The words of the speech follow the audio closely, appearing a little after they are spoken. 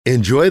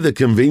Enjoy the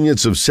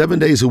convenience of 7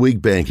 days a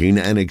week banking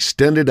and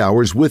extended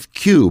hours with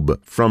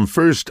Cube from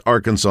First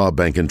Arkansas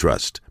Bank and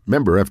Trust.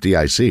 Member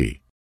FDIC. You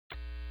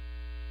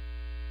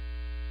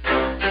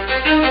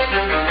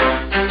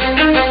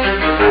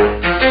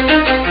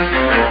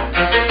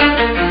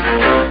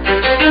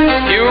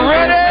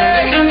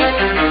ready?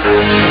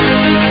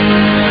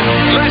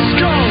 Let's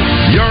go!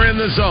 You're in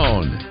the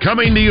zone.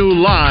 Coming to you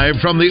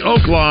live from the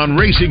Oaklawn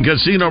Racing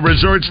Casino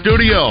Resort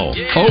Studio.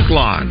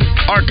 Oaklawn,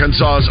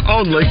 Arkansas's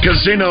only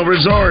casino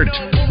resort.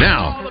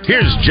 Now,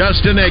 here's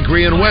Justin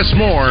Acree and Wes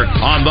Moore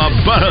on the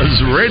Buzz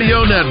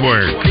Radio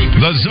Network.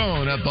 The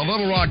Zone at the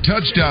Little Rock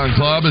Touchdown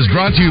Club is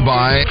brought to you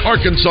by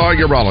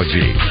Arkansas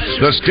Urology,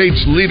 the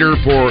state's leader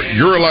for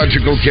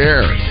urological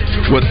care.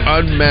 With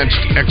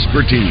unmatched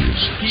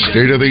expertise,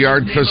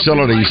 state-of-the-art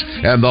facilities,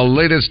 and the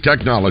latest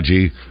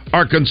technology,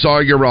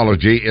 Arkansas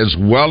Urology is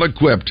well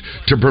equipped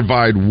to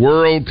provide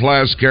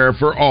world-class care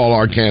for all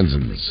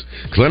Arkansans.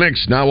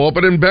 Clinics now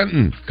open in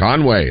Benton,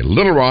 Conway,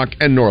 Little Rock,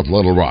 and North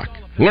Little Rock.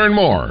 Learn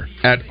more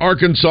at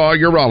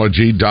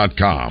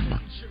arkansasurology.com.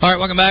 All right,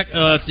 welcome back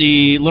at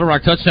the Little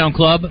Rock Touchdown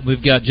Club.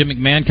 We've got Jim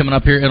McMahon coming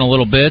up here in a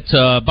little bit.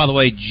 By the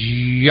way,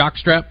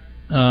 jockstrap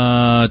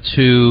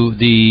to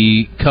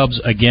the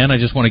Cubs again. I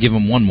just want to give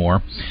them one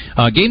more.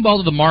 Game ball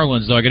to the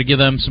Marlins, though. I got to give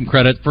them some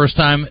credit. First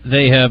time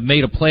they have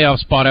made a playoff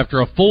spot after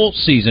a full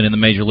season in the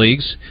major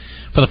leagues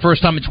for the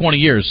first time in 20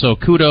 years. So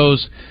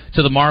kudos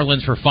to the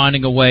Marlins for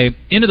finding a way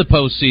into the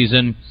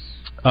postseason.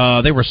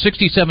 They were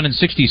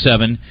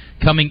 67-67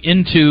 coming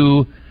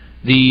into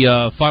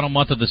the final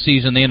month of the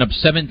season. They end up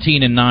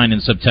 17-9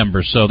 in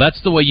September. So that's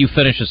the way you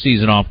finish a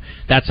season off.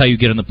 That's how you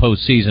get in the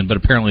postseason. But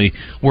apparently,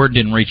 word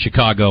didn't reach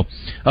Chicago.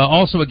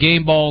 Also, a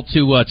game ball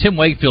to Tim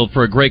Wakefield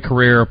for a great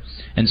career,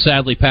 and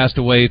sadly passed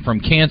away from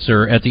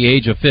cancer at the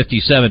age of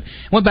 57.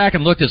 Went back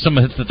and looked at some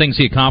of the things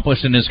he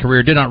accomplished in his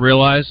career. Did not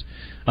realize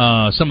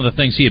some of the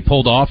things he had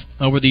pulled off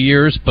over the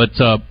years. But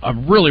a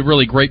really,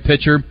 really great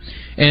pitcher,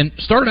 and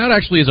started out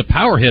actually as a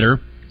power hitter,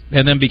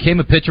 and then became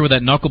a pitcher with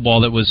that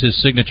knuckleball that was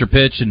his signature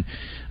pitch, and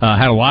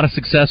had a lot of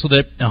success with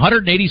it.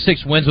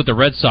 186 wins with the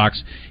Red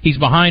Sox. He's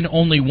behind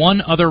only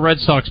one other Red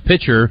Sox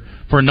pitcher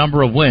for a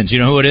number of wins. You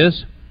know who it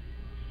is?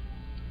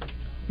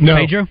 No.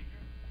 Pedro?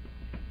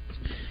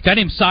 Guy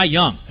named Cy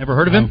Young. Ever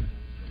heard of him?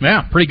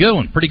 Yeah, pretty good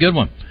one. Pretty good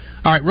one.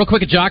 All right, real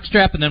quick, a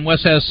jockstrap, and then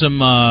Wes has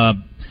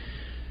some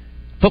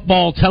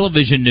football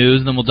television news,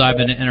 and then we'll dive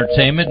into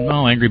entertainment.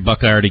 Oh, Angry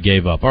Buckeye already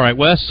gave up. All right,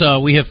 Wes,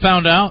 we have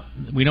found out.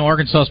 We know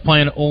Arkansas is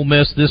playing Ole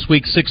Miss this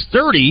week,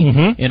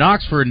 6:30 in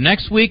Oxford.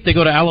 Next week, they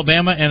go to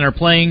Alabama, and are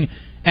playing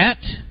at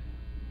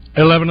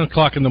 11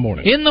 o'clock in the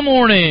morning. In the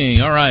morning.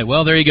 All right,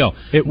 well, there you go.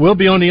 It will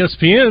be on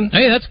ESPN.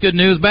 Hey, that's good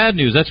news, bad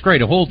news. That's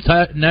great. A whole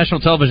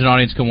national television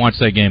audience can watch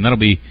that game. That'll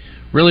be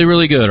really,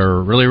 really good,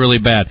 or really, really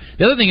bad.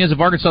 The other thing is, if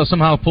Arkansas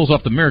somehow pulls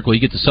off the miracle,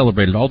 you get to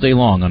celebrate it all day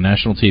long on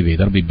national TV.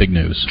 That'll be big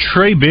news.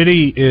 Trey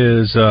Biddy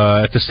is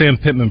at the Sam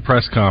Pittman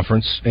press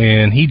conference,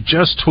 and he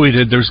just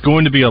tweeted there's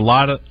going to be a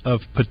lot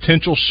of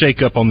potential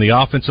shakeup on the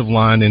offensive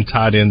line and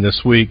tight end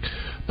this week.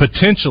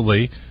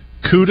 Potentially,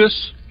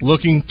 Kudus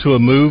looking to a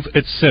move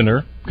at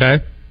center.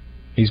 Okay.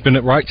 He's been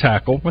at right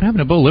tackle. What happened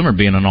to Bo Limmer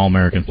being an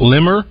All-American?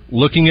 Limmer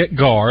looking at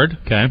guard.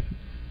 Okay.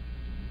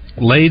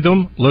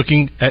 Latham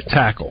looking at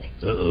tackle.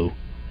 Uh-oh.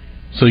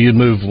 So you'd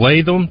move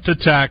Latham to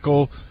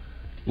tackle,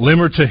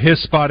 Limmer to his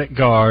spot at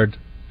guard,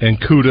 and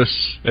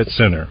Kudus at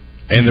center.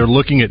 And they're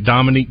looking at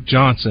Dominique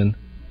Johnson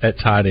at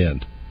tight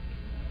end.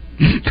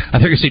 I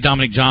think you see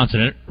Dominique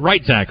Johnson at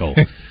right tackle.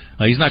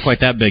 He's not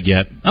quite that big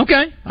yet.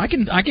 Okay, I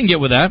can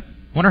get with that.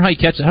 Wonder how you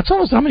catch it. How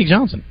tall is Dominique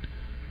Johnson?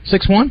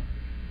 6'1"?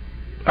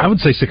 I would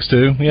say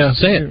 6'2". Yeah,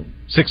 say it.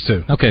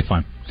 6'2". Okay,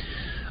 fine.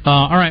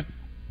 All right,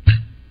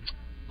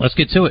 let's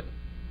get to it.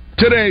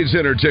 Today's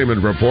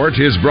entertainment report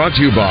is brought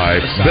to you by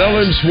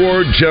Bell &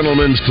 Sword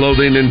Gentlemen's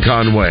Clothing in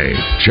Conway.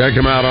 Check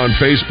them out on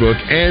Facebook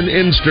and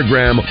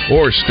Instagram,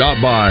 or stop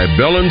by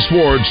Bell &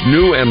 Sword's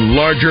new and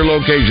larger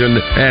location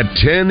at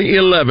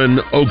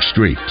 1011 Oak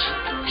Street.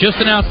 Just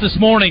announced this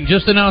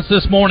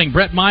morning,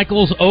 Bret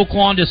Michaels,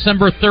 Oaklawn,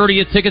 December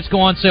 30th. Tickets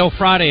go on sale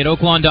Friday at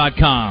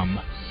Oaklawn.com.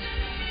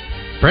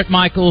 Bret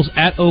Michaels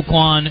at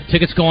Oaklawn.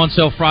 Tickets go on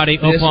sale Friday.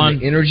 Oaklawn.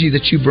 The energy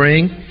that you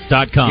bring,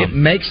 .com. it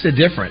makes a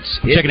difference.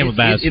 Checking in with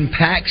Baz. It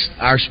impacts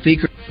our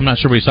speaker. I'm not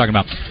sure what he's talking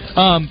about.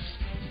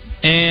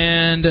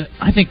 And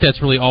I think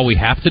that's really all we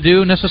have to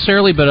do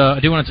necessarily, but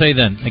I do want to tell you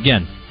then,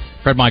 again,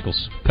 Bret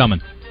Michaels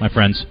coming, my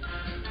friends.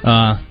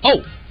 I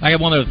got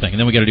one other thing, and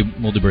then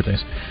we'll do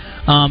birthdays.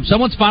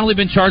 Someone's finally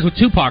been charged with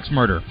Tupac's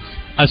murder.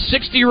 A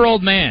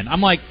 60-year-old man.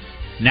 I'm like,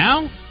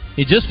 now?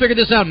 You just figured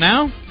this out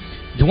now?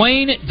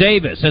 Dwayne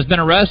Davis has been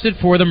arrested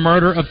for the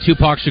murder of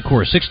Tupac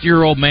Shakur.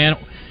 60-year-old man.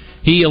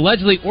 He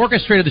allegedly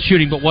orchestrated the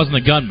shooting but wasn't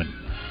the gunman.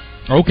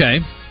 Okay.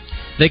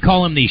 They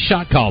call him the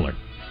shot caller.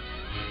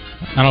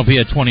 I don't know if he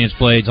had 20-inch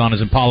blades on his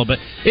Impala, but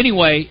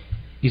anyway,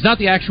 he's not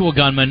the actual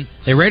gunman.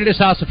 They raided his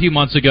house a few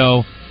months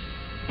ago,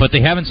 but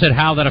they haven't said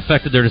how that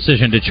affected their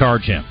decision to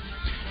charge him.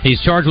 He's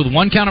charged with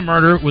one count of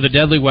murder with a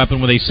deadly weapon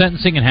with a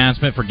sentencing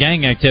enhancement for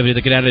gang activity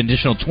that could add an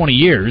additional 20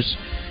 years.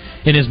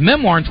 In his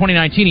memoir in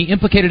 2019, he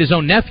implicated his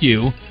own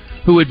nephew,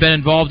 who had been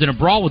involved in a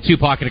brawl with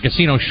Tupac at a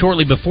casino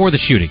shortly before the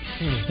shooting.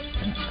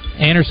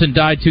 Anderson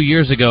died 2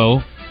 years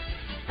after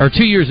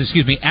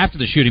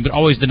the shooting, but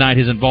always denied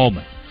his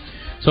involvement.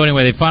 So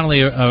anyway, they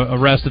finally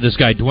arrested this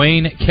guy,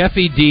 Dwayne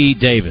Keffy D.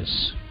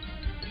 Davis.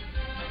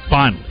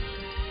 Finally.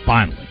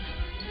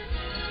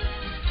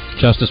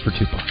 Justice for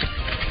Tupac.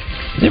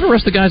 Did they ever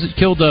arrest the guys that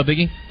killed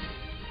Biggie?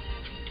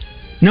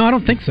 No, I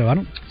don't think so.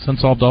 It's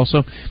unsolved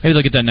also? Maybe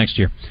they'll get that next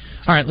year.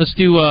 All right, let's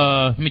do...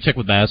 let me check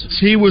with Baz.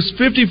 He was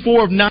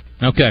 54 of 9.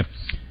 Okay.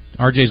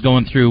 RJ's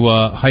going through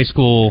high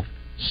school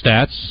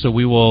stats, so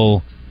we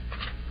will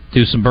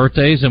do some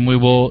birthdays, and we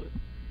will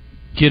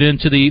get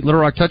into the Little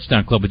Rock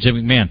Touchdown Club with Jim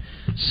McMahon.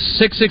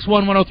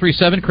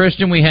 661-1037,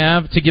 Christian, we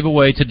have to give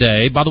away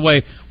today. By the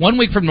way, 1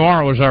 week from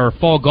tomorrow is our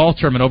fall golf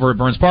tournament over at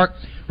Burns Park.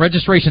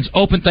 Registration's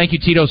open. Thank you,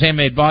 Tito's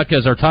Handmade Vodka,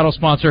 as our title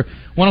sponsor.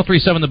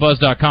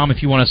 1037thebuzz.com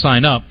if you want to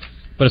sign up.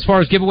 But as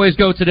far as giveaways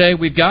go today,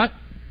 we've got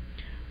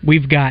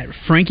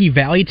Frankie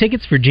Valli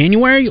tickets for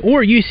January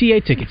or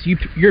UCA tickets.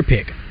 Your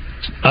pick.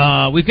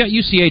 We've got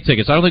UCA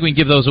tickets. I don't think we can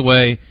give those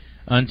away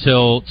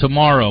until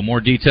tomorrow. More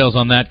details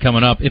on that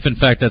coming up, if in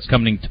fact that's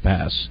coming to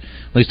pass,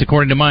 at least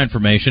according to my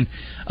information.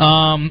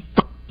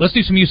 Let's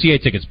do some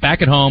UCA tickets.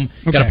 Back at home,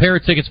 okay. Got a pair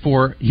of tickets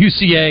for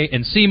UCA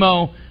and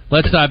SEMO.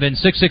 Let's dive in.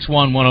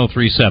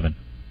 661-1037.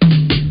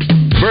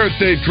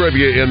 Birthday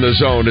Trivia in the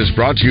Zone is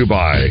brought to you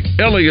by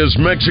Elia's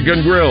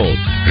Mexican Grill.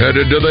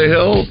 Headed to the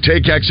hill?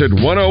 Take exit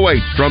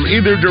 108 from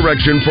either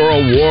direction for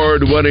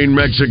award-winning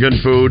Mexican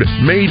food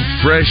made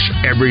fresh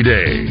every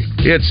day.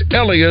 It's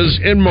Elia's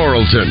in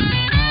Morrilton.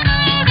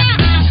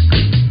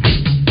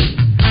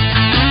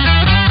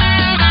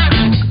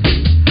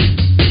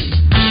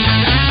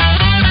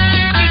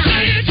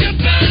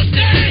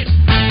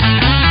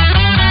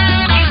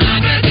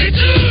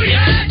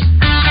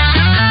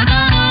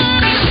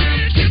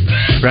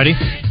 Ready?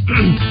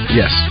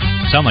 Yes.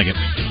 Sound like it.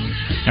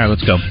 All right,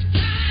 let's go.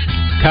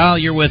 Kyle,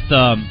 you're with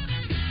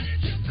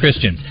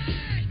Christian.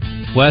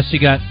 Wes, you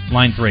got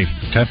line 3.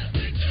 Okay.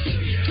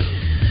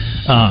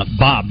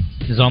 Bob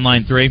is on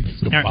line 3.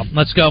 Right, Bob.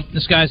 Let's go.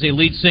 This guy's a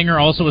lead singer,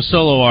 also a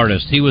solo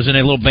artist. He was in a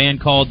little band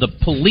called The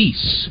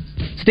Police.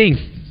 Sting.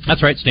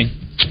 That's right, Sting.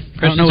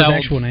 I don't know his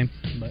actual name.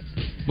 But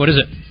what is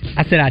it?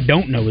 I said I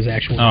don't know his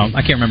actual name.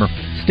 I can't remember.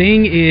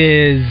 Sting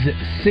is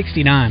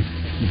 69.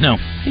 No.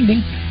 Ding,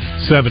 ding.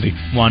 72.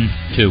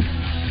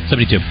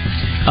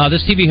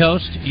 This TV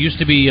host used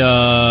to be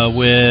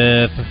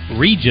with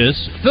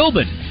Regis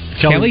Philbin.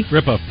 Kelly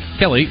Ripa.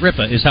 Kelly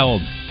Ripa is how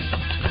old?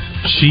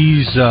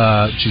 She's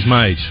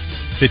my age.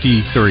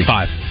 53.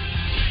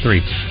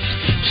 3.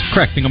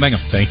 Correct. Bingo bango.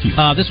 Thank you.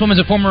 This woman's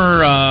a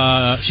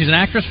former... she's an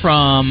actress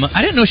from...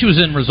 I didn't know she was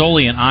in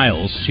Rizzoli and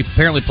Isles. She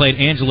apparently played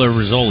Angela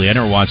Rizzoli. I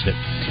never watched it.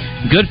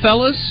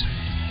 Goodfellas.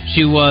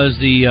 She was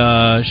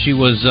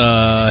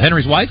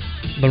Henry's wife.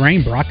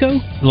 Lorraine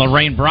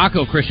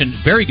Bracco, Christian.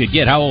 Very good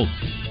get. How old?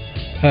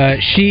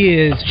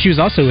 She was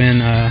also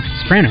in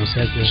Sopranos.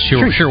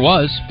 Sure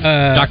was.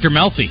 Dr.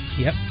 Melfi.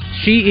 Yep.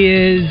 She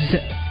is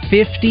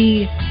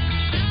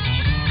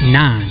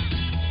 59.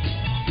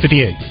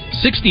 58.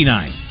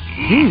 69.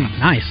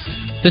 Nice.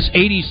 This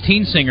 80s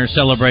teen singer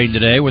celebrating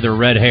today with her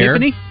red hair.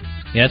 Tiffany?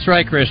 Yeah, that's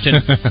right,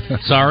 Christian.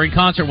 Saw her in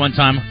concert one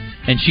time,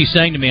 and she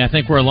sang to me, I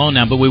think we're alone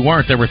now, but we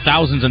weren't. There were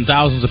thousands and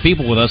thousands of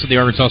people with us at the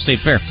Arkansas State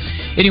Fair.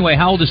 Anyway,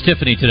 how old is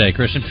Tiffany today,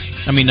 Christian?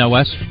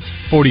 Wes?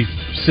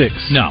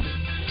 46. No.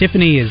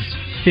 Tiffany is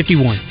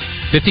 51.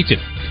 52.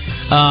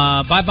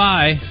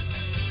 Bye-bye,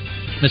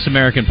 Miss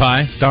American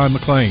Pie. Don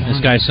McLean. This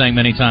guy sang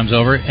many times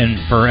over and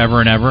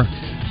forever and ever.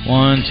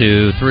 1,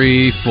 2,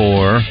 3,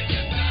 4,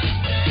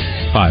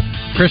 5.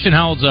 Christian,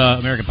 how old's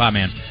American Pie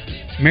Man?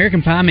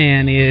 American Pie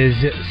Man is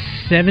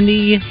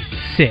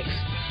 76.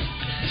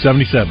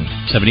 77.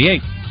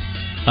 78.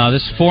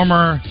 This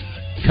former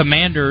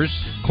Commanders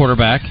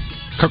quarterback,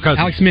 Kirk Cousins.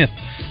 Alex Smith.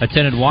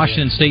 Attended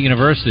Washington State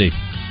University.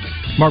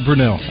 Mark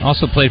Brunell.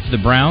 Also played for the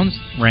Browns,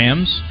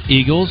 Rams,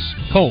 Eagles,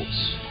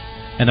 Colts,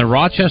 and the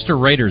Rochester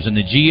Raiders in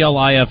the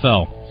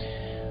GLIFL.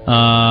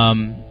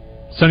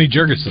 Sonny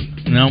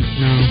Jurgensen. No.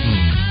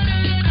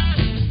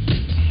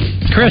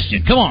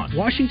 Christian, come on.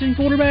 Washington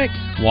quarterback?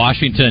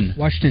 Washington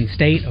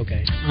State?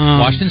 Okay.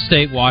 Washington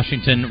State,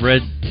 Washington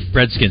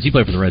Redskins. He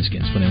played for the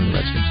Redskins when they were the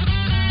Redskins.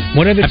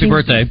 What other Happy teams?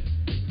 birthday.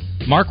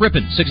 Mark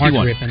Rippon, 61.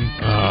 Mark Rippon.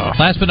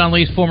 Last but not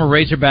least, former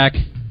Razorback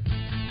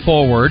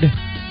forward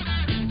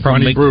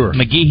from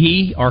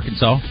McGehee,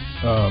 Arkansas.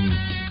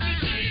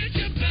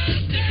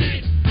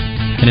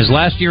 In his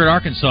last year at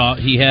Arkansas,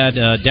 he had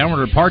a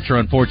downward departure,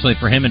 unfortunately,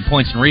 for him in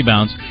points and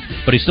rebounds,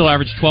 but he still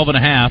averaged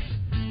 12.5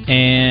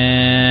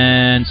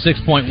 and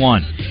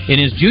 6.1. In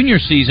his junior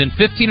season,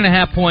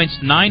 15.5 points,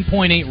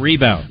 9.8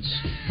 rebounds.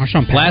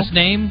 Marshawn Powell. Last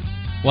name,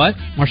 what?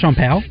 Marshawn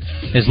Powell.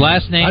 His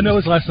last name... I know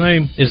his last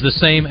name. ...is the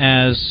same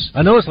as...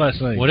 I know his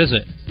last name. What is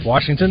it?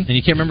 Washington. And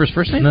you can't remember his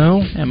first name?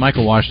 No. Yeah,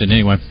 Michael Washington,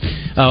 anyway.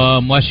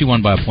 Wes, you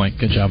won by a point.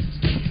 Good job.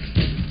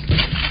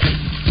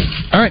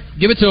 All right,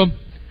 give it to him.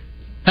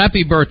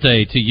 Happy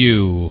birthday to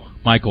you,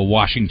 Michael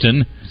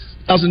Washington.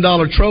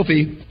 $1,000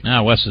 trophy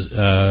Wes is,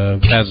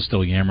 Baz is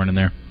still yammering in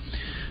there.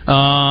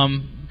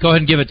 Go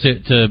ahead and give it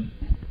to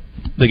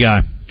the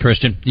guy,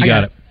 Christian. You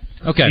got it.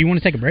 Okay. Do you want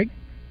to take a break?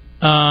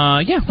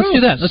 Yeah, let's do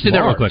that. Let's do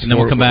that real quick, and then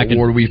we'll come back.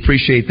 Or we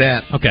appreciate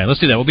that. Okay, let's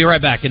do that. We'll be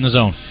right back in the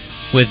zone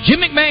with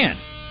Jim McMahon,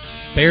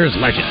 Bears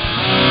legend.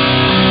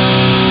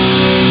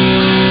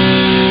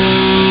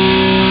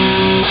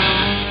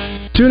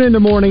 Tune in to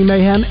Morning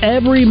Mayhem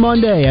every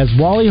Monday as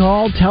Wally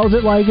Hall tells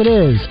it like it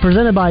is.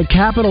 Presented by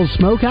Capital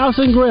Smokehouse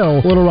and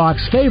Grill, Little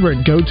Rock's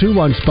favorite go-to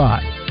lunch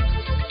spot.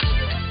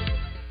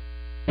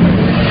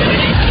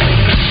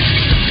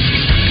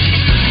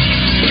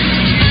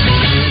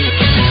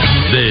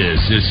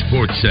 This is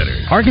Sports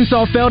Center.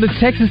 Arkansas fell to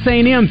Texas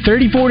A&M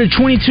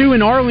 34-22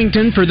 in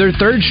Arlington for their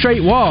third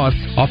straight loss.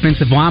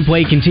 Offensive line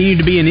play continued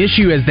to be an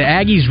issue as the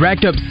Aggies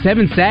racked up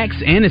 7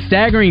 sacks and a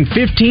staggering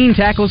 15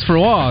 tackles for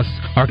loss.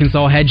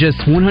 Arkansas had just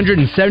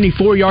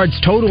 174 yards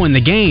total in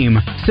the game.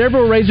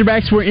 Several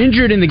Razorbacks were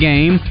injured in the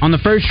game. On the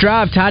first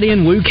drive, tight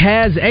end Luke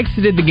Hasz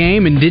exited the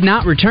game and did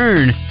not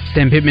return.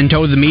 Stan Pittman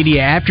told the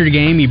media after the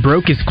game he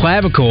broke his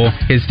clavicle.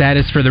 His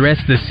status for the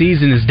rest of the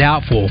season is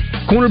doubtful.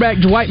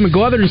 Cornerback Dwight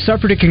McGlothern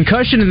suffered a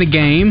concussion in the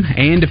game,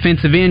 and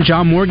defensive end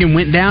John Morgan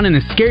went down in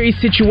a scary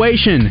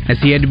situation as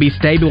he had to be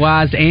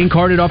stabilized and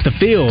carted off the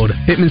field.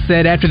 Pittman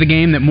said after the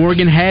game that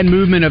Morgan had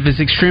movement of his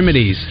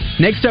extremities.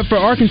 Next up for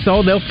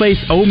Arkansas, they'll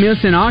face Ole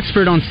Miss in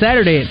Oxford on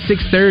Saturday at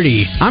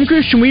 6:30. I'm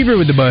Christian Weaver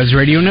with the Buzz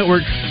Radio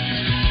Network.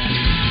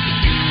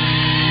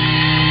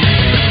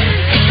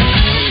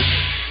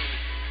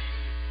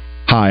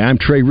 Hi, I'm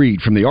Trey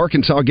Reed from the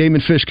Arkansas Game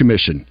and Fish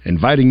Commission,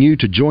 inviting you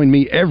to join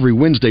me every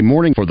Wednesday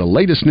morning for the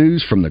latest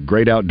news from the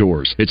great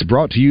outdoors. It's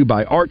brought to you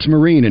by Arts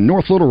Marine in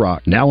North Little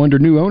Rock, now under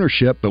new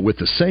ownership, but with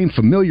the same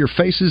familiar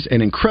faces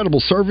and incredible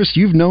service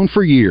you've known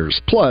for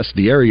years, plus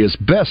the area's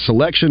best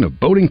selection of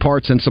boating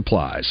parts and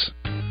supplies.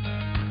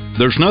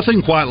 There's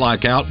nothing quite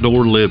like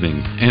outdoor living,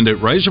 and at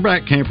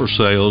Razorback Camper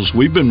Sales,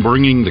 we've been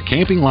bringing the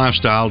camping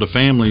lifestyle to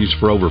families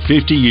for over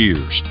 50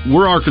 years.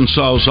 We're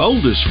Arkansas's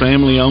oldest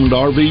family-owned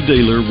RV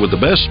dealer with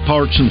the best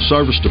parts and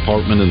service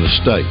department in the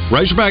state.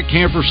 Razorback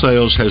Camper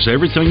Sales has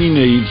everything you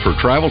need for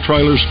travel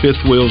trailers,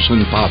 fifth wheels,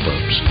 and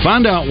pop-ups.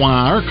 Find out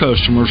why our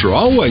customers are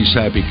always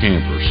happy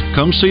campers.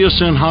 Come see us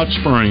in Hot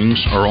Springs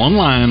or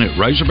online at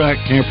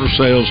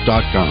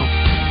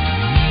RazorbackCampersales.com.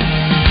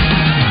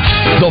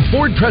 The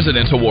Ford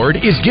President's Award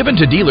is given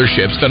to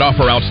dealerships that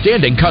offer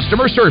outstanding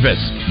customer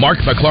service.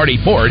 Mark McClarty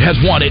Ford has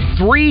won it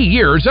 3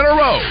 years in a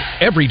row.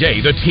 Every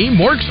day, the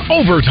team works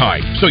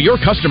overtime, so your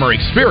customer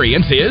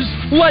experience is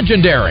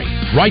legendary.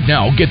 Right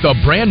now, get the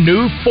brand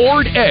new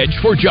Ford Edge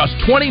for just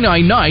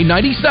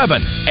 $29,997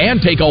 and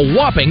take a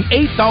whopping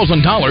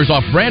 $8,000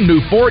 off brand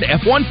new Ford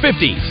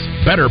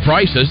F-150s. Better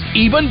prices,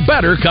 even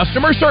better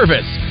customer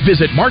service.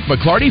 Visit Mark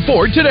McClarty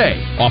Ford today,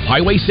 off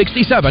Highway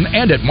 67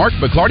 and at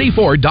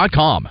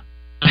markmclartyford.com.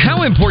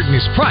 How important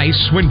is price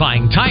when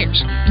buying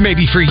tires?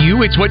 Maybe for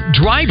you, it's what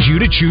drives you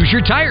to choose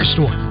your tire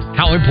store.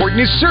 How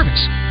important is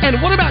service?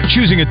 And what about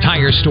choosing a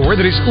tire store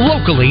that is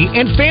locally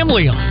and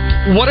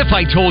family-owned? What if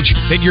I told you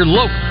that your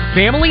local,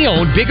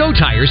 family-owned Big O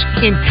Tires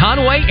in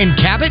Conway and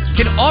Cabot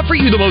can offer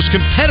you the most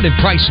competitive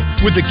pricing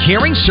with the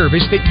caring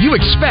service that you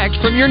expect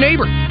from your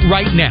neighbor?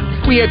 Right now,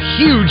 we have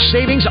huge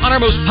savings on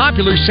our most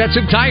popular sets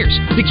of tires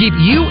to keep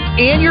you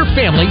and your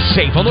family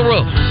safe on the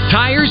road.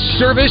 Tires,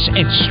 service,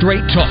 and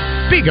straight talk.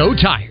 Big O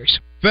Tires.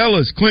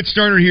 Fellas, Clint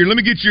Sterner here. Let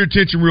me get your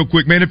attention real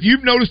quick, man. If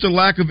you've noticed a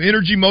lack of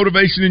energy,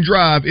 motivation, and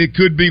drive, it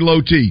could be low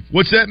T.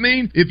 What's that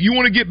mean? If you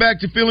want to get back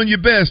to feeling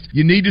your best,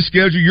 you need to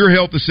schedule your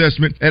health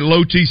assessment at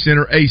Low T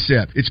Center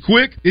ASAP. It's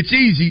quick, it's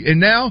easy, and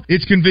now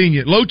it's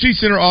convenient. Low T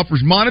Center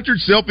offers monitored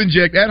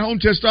self-inject at-home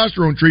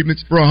testosterone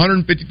treatments for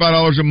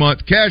 $155 a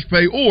month, cash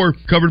pay, or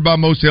covered by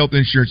most health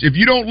insurance. If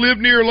you don't live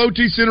near a Low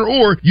T Center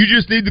or you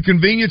just need the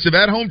convenience of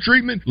at-home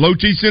treatment, Low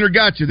T Center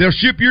got you. They'll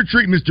ship your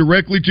treatments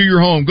directly to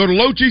your home. Go to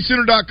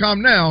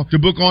lowtcenter.com now to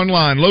book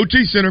online. Low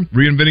T Center,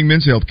 reinventing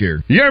men's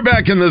healthcare. You're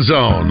back in the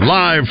zone,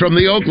 live from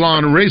the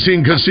Oaklawn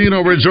Racing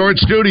Casino Resort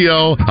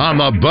Studio on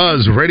the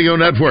Buzz Radio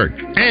Network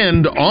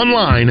and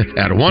online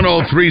at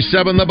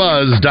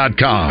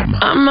 1037thebuzz.com.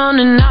 I'm on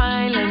an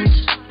island.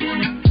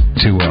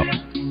 Too well.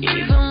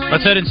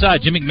 Let's head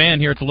inside. Jim McMahon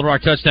here at the Little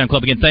Rock Touchdown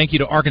Club. Again, thank you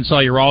to Arkansas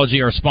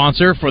Urology, our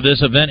sponsor for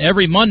this event.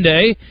 Every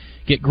Monday,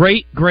 get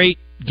great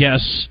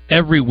guests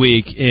every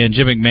week, and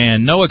Jim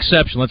McMahon, no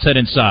exception. Let's head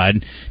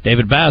inside.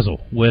 David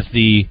Basil with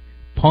the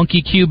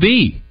Punky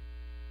QB,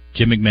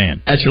 Jim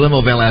McMahon. At your limo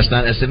event last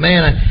night, I said,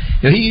 man,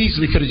 he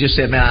easily could have just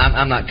said, man,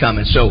 I'm not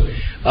coming. So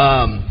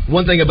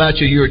one thing about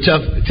you, you're a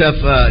tough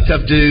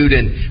dude,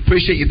 and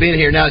appreciate you being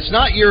here. Now, it's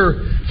not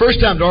your first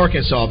time to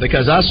Arkansas,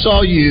 because I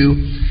saw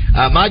you,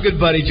 my good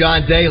buddy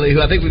John Daly,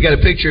 who I think we've got a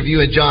picture of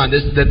you and John.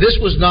 This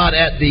was not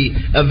at the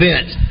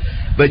event.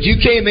 But you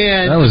came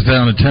in... That was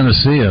down in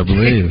Tennessee, I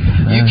believe.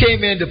 You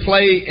came in to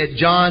play at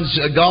John's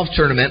golf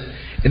tournament,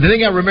 and the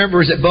thing I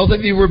remember is that both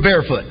of you were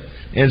barefoot.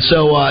 And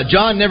so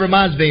John never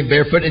minds being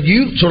barefoot, and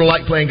you sort of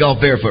like playing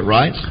golf barefoot,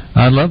 right?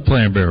 I love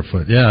playing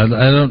barefoot. Yeah,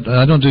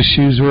 I don't do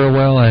shoes real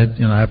well.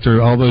 After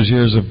all those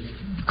years of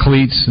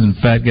cleats and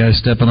fat guys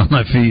stepping on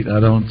my feet. I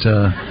don't.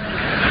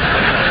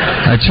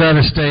 I try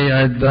to stay.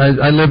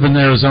 I live in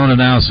Arizona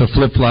now, so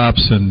flip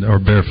flops or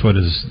barefoot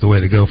is the way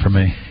to go for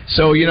me.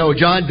 So,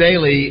 John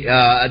Daly,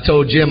 I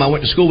told Jim I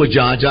went to school with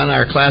John. John and I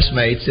are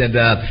classmates, and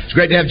it's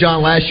great to have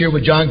John last year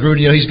with John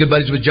Gruden. He's good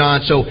buddies with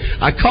John. So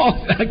I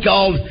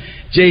called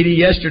JD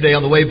yesterday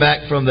on the way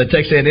back from the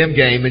Texas A&M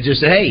game and just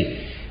said,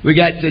 hey, we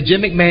got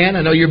Jim McMahon.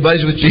 I know you're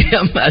buddies with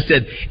Jim. I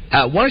said,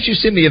 why don't you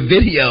send me a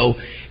video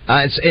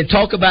and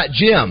talk about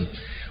Jim?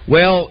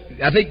 Well,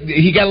 I think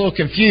he got a little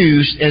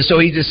confused, and so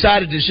he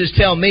decided to just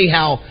tell me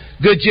how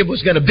good Jim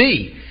was going to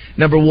be,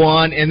 number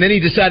one, and then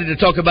he decided to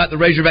talk about the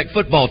Razorback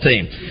football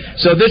team.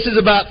 So this is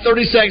about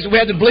 30 seconds. We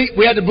had to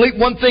bleep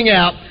one thing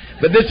out,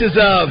 but this is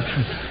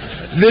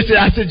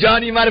I said, John,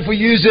 you mind if we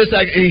use this?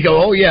 He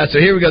go, oh yeah. So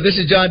here we go. This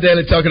is John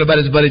Daly talking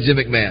about his buddy Jim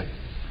McMahon.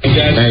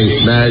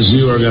 Hey, Naz,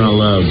 you are going to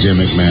love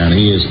Jim McMahon.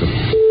 He is the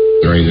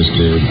greatest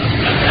dude.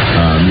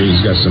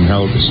 He's got some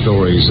hell of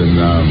stories, and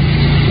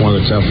one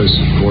of the toughest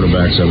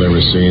quarterbacks I've ever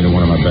seen, and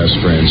one of my best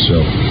friends. So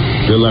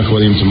good luck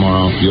with him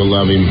tomorrow. You'll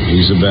love him.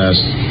 He's the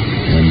best,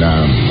 and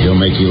he'll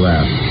make you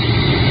laugh.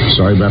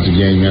 Sorry about the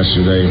game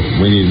yesterday.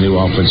 We need a new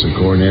offensive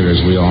coordinator,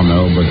 as we all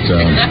know, but you're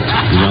going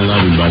to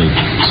love him, buddy.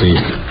 See you.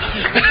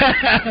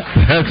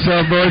 That's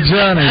our boy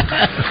Johnny.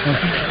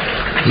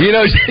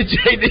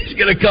 JD's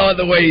going to call it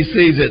the way he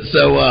sees it.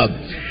 So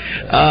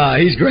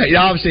he's great.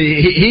 Obviously,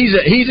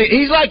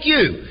 he's like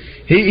you.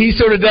 He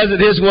sort of does it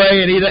his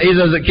way, and he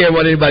doesn't care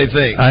what anybody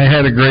thinks. I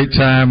had a great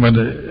time with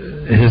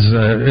is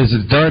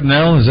it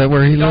Dardanelle? Is that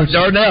where he lives?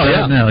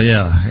 Dardanelle,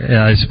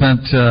 yeah. I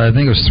spent I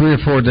think it was 3 or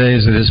 4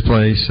 days at his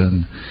place,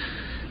 and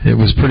it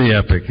was pretty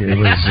epic. It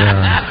was.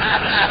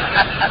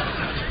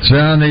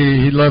 John,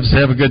 he loves to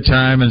have a good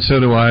time, and so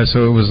do I,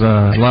 so it was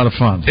a lot of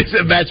fun. It's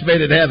a match made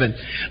in heaven.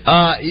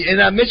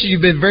 And I mentioned you've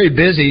been very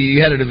busy.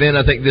 You had an event,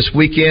 I think, this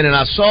weekend, and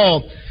I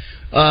saw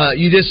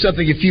you did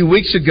something a few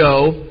weeks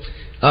ago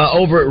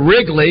over at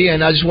Wrigley,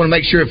 and I just want to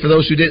make sure, for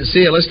those who didn't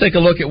see it, let's take a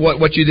look at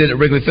what you did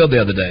at Wrigley Field the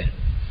other day.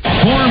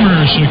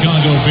 Former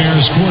Chicago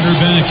Bears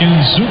quarterback and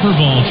Super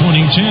Bowl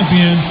 20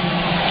 champion,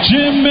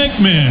 Jim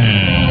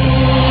McMahon.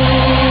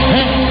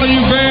 Hey, all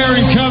you Bear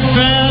and Cub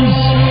fans.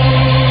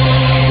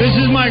 This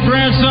is my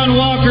grandson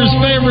Walker's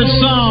favorite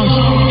songs.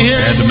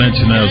 Here. I had to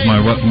mention that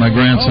was my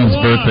grandson's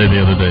birthday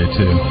the other day,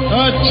 too.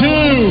 A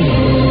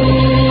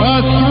 2, a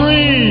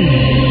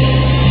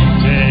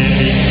 3.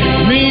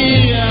 Take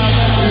me out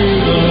through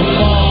the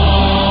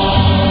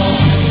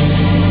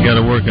fall.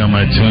 Got to work on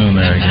my tune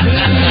there again.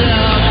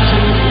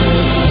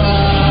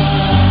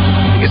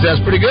 I guess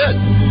that's pretty good.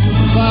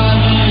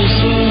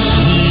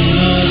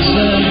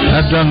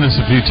 I've done this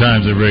a few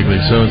times at Wrigley,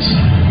 so it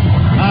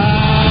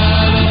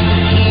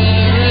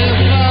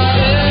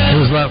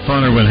was a lot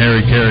funner when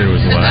Harry Carey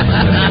was alive.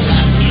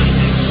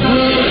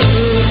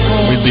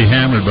 We'd be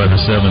hammered by the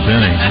 7th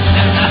inning.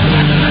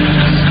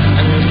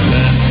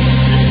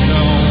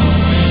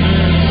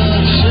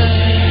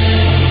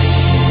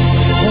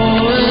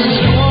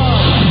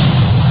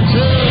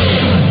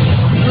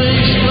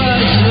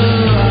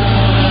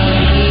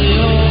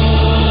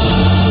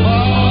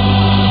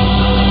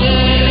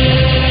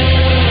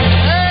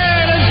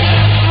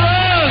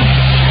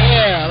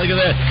 Yeah, look at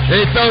that.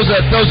 He throws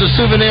a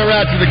souvenir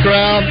out to the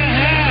crowd.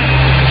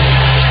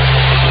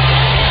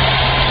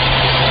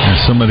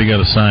 Somebody got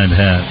a signed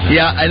hat.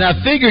 Yeah, and I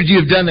figured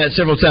you've done that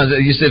several times.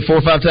 You said 4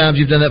 or 5 times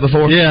you've done that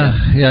before? Yeah.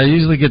 I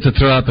usually get to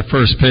throw out the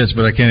first pitch,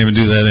 but I can't even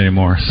do that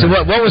anymore. So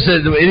what was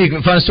it? Any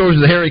fun stories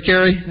with Harry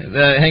Carey?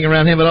 Hang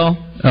around him at all?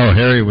 Oh,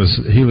 Harry was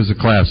a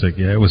classic.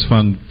 Yeah, it was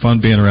fun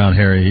being around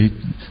Harry.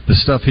 The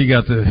stuff he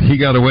got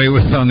away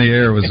with on the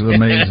air was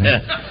amazing.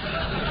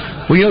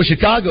 Well,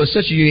 Chicago is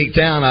such a unique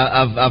town.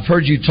 I've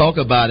heard you talk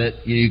about it.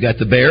 You got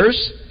the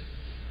Bears,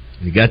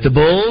 you got the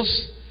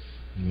Bulls,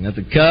 you got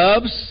the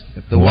Cubs,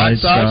 the White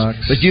Sox,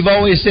 but you've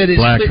always said it's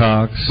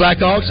Blackhawks. Yeah.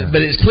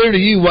 But it's clear to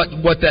you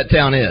what that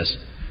town is.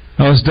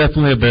 Oh, it's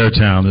definitely a Bear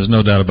town. There's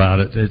no doubt about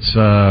it. It's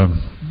the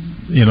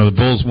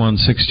Bulls won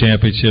 6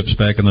 championships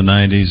back in the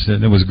 90s,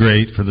 and it was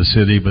great for the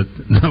city, but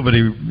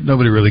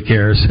nobody really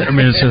cares. I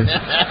mean,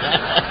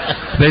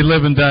 they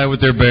live and die with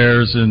their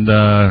Bears, and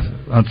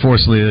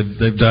unfortunately,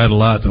 they've died a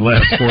lot the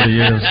last 40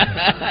 years.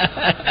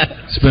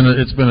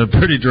 It's been a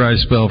pretty dry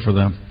spell for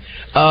them.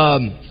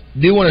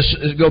 Do want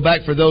to go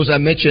back for those I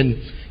mentioned.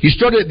 You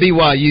started at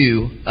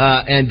BYU,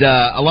 and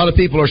a lot of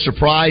people are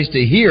surprised to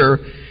hear,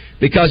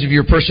 because of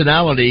your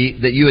personality,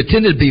 that you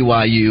attended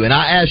BYU. And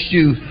I asked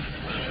you.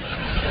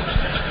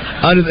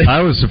 I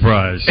was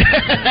surprised.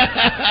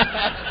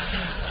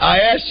 I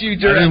asked you. I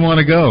didn't want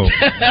to go.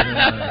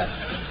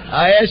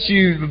 I asked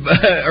you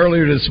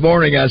earlier this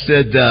morning. I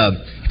said, you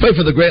played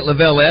for the great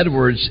Lavelle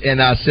Edwards,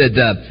 and I said,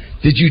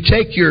 did you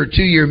take your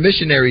 2-year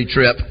missionary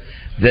trip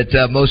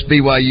that most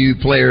BYU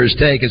players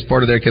take as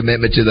part of their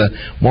commitment to the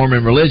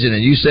Mormon religion?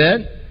 And you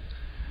said?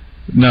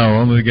 No,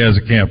 only the guys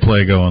that can't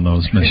play go on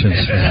those missions.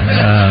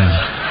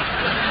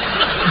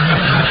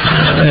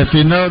 If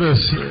you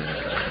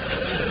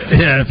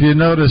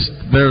notice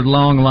their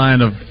long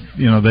line of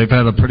they've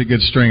had a pretty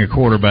good string of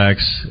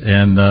quarterbacks,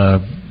 and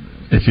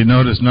if you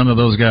notice, none of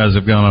those guys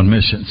have gone on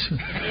missions.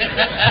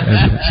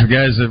 It's the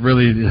guys that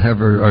really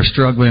are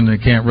struggling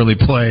and can't really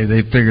play.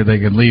 They figure they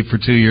can leave for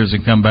 2 years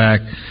and come back,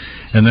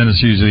 and then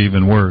it's usually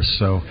even worse.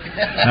 So,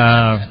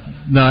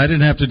 no, I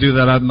didn't have to do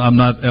that. I'm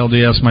not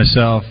LDS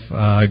myself.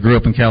 I grew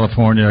up in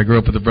California. I grew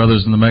up with the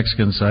Brothers and the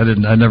Mexicans. So I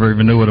never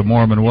even knew what a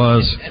Mormon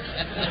was.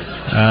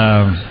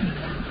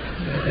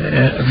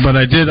 But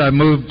I did. I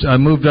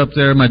moved up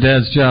there. My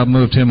dad's job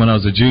moved him when I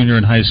was a junior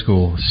in high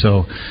school.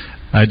 So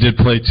I did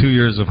play 2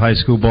 years of high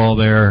school ball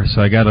there.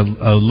 So I got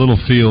a little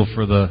feel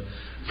for the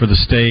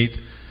state.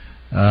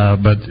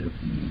 But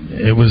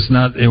it was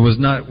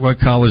not what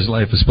college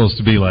life is supposed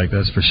to be like.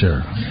 That's for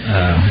sure.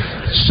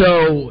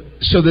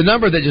 So the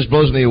number that just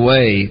blows me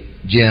away,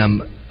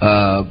 Jim.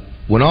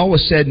 When all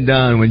was said and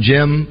done, when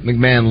Jim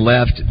McMahon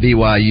left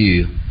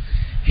BYU,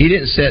 he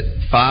didn't set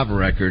 5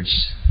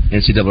 records.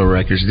 NCAA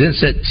records, didn't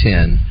set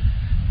 10,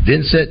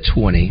 didn't set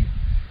 20,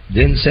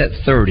 didn't set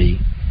 30,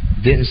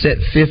 didn't set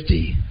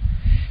 50.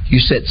 You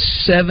set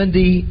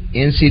 70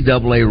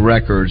 NCAA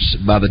records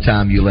by the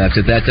time you left.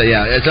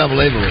 Yeah, it's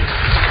unbelievable.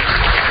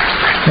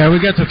 Yeah, we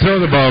got to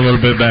throw the ball a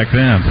little bit back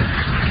then.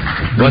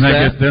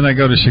 Then I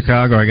go to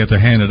Chicago, I get to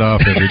hand it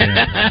off every day.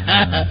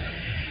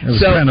 It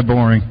was kind of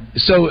boring.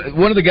 So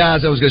one of the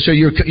guys I was going to show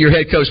you, your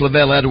head coach,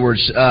 Lavelle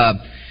Edwards,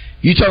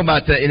 you talking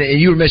about and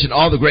you mentioned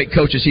all the great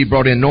coaches he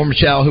brought in, Norman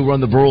Chow, who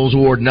run the Broyles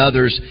Award, and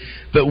others.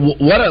 But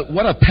what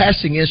a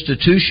passing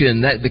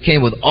institution that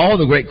became with all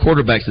the great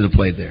quarterbacks that have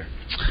played there.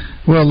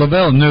 Well,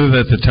 Lavelle knew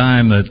at the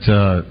time that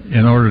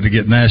in order to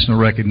get national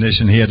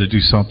recognition, he had to do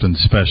something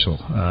special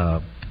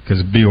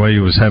because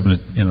BYU was having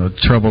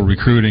trouble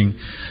recruiting,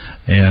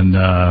 and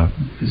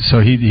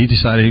so he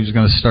decided he was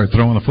going to start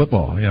throwing the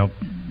football.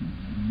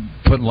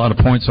 Putting a lot of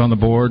points on the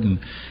board and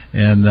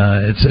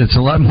it's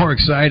a lot more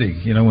exciting,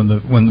 when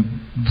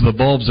the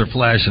bulbs are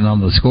flashing on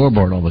the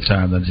scoreboard all the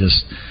time than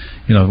just,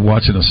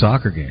 watching a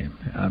soccer game.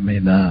 I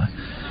mean,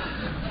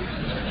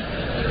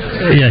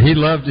 yeah, he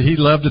loved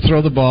to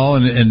throw the ball,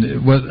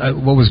 and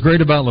what was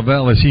great about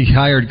Lavelle is he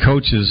hired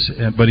coaches,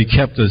 but he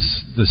kept the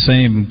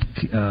same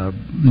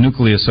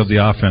nucleus of the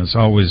offense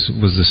always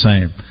was the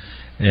same,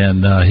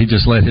 and he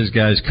just let his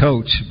guys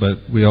coach, but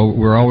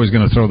we're always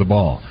going to throw the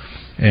ball.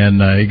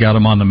 And he got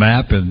him on the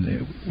map,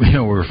 and we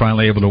were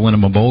finally able to win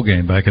him a bowl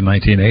game back in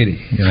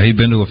 1980. He'd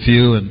been to a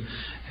few and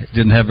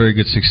didn't have very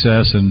good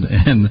success, and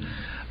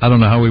I don't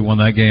know how we won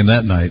that game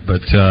that night,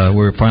 but we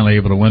were finally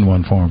able to win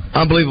one for him.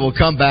 Unbelievable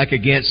comeback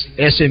against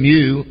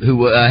SMU,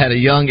 who had a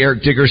young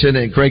Eric Dickerson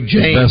and Craig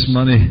James.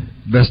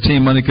 Best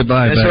team money could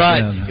buy. That's back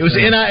right. Then. It was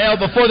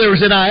NIL before there was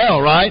NIL,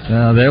 right?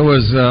 There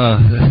was.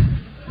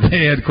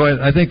 They had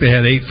I think they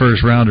had 8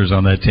 first rounders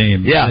on that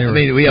team. Yeah,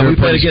 we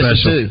played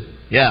against special. them too.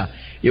 Yeah.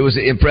 It was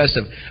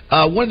impressive.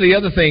 One of the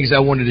other things I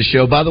wanted to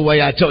show, by the way,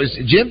 I told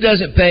Jim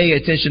doesn't pay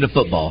attention to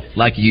football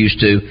like he used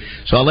to,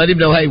 so I let him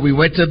know, hey, we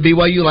went to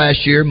BYU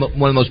last year, one of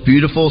the most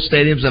beautiful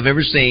stadiums I've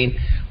ever seen.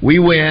 We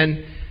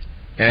win.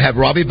 I had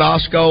Robbie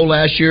Bosco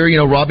last year.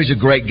 Robbie's a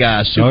great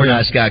guy, super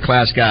nice guy,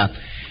 class guy.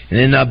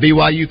 And then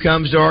BYU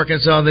comes to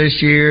Arkansas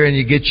this year, and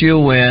you get you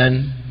a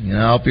win.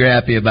 I hope you're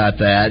happy about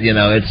that.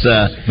 It's.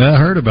 I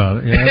heard about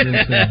it. Yeah, I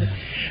didn't say.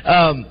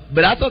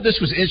 But I thought this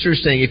was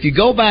interesting. If you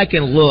go back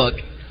and look.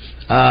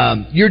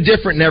 You're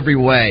different in every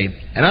way.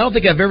 And I don't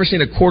think I've ever seen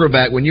a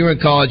quarterback, when you were in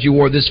college, you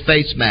wore this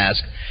face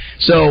mask.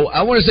 So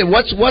I want to say,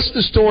 what's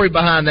the story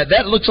behind that?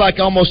 That looks like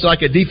almost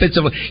like a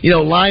defensive,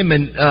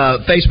 lineman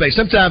face mask.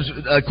 Sometimes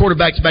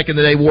quarterbacks back in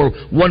the day wore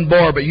one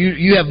bar, but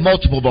you have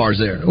multiple bars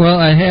there. Well,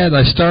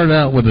 I started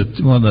out with a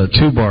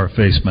 2-bar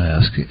face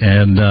mask,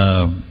 and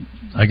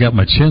I got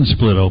my chin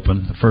split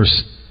open. The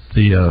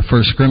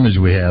first scrimmage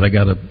we had, I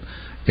got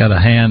a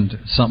hand,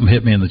 something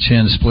hit me in the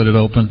chin, split it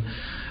open.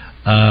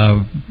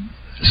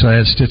 So I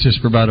had stitches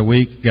for about a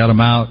week, got them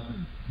out.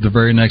 The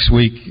very next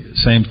week,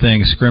 same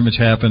thing, scrimmage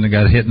happened, I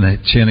got hit in the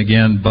chin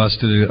again,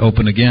 busted it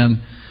open again.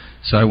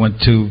 So I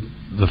went to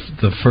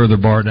the further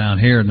bar down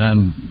here, and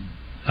then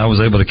I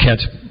was able to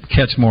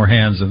catch more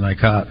hands than I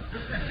caught.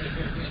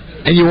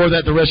 And you wore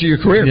that the rest of your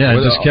career? Yeah, I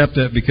just kept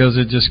it because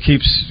it just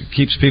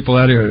keeps people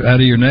out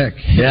of your neck.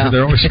 Yeah.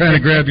 They're always trying to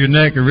grab your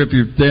neck and rip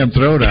your damn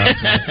throat out.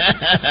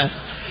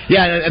 So.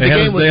 Yeah,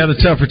 they had a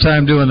tougher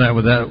time doing that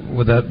with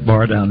that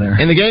bar down there.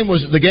 And the game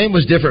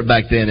was different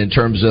back then in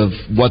terms of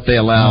what they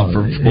allowed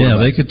for. Yeah,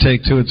 they could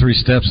take 2 or 3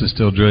 steps and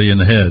still drill you in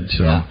the head.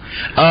 So,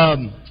 yeah.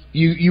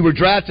 You were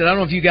drafted. I don't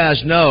know if you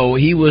guys know,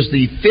 he was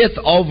the 5th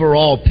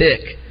overall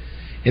pick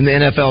in the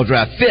NFL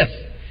draft.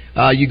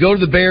 5th. You go to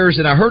the Bears,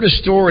 and I heard a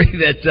story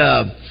that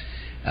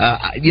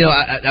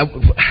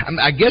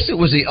I guess it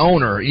was the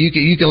owner.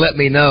 You can let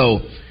me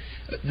know.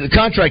 The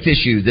contract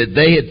issue that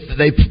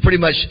they pretty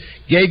much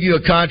gave you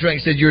a contract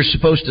and said you're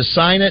supposed to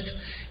sign it,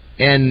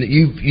 and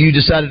you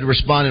decided to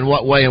respond in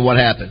what way and what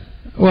happened?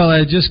 Well, I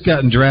had just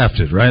gotten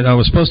drafted, right? I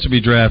was supposed to be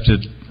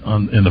drafted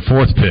in the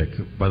 4th pick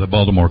by the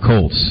Baltimore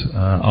Colts.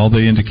 All the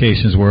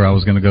indications were I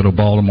was going to go to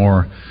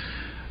Baltimore.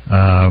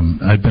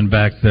 I'd been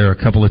back there a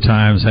couple of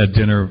times, had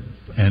dinner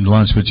and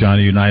lunch with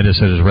Johnny Unitas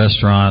at his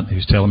restaurant. He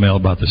was telling me all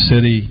about the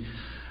city.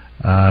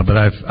 But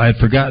I'd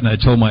forgotten. I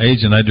told my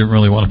agent I didn't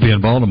really want to be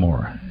in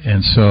Baltimore.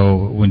 And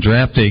so when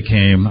draft day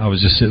came, I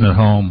was just sitting at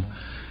home.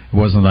 It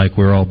wasn't like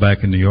we were all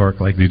back in New York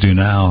like they do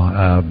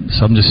now.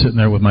 So I'm just sitting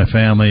there with my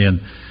family,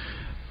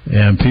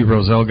 and Pete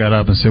Rozelle got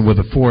up and said, with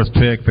the 4th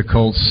pick, the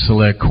Colts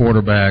select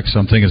quarterback, so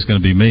I'm thinking it's going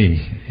to be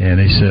me. And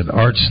he said,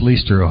 Art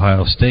Schlichter,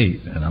 Ohio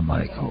State. And I'm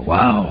like, oh,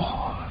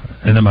 wow.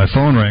 And then my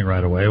phone rang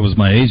right away. It was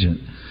my agent.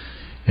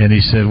 And he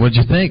said, what'd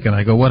you think? And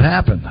I go, what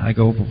happened? I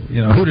go,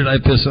 who did I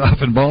piss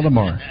off in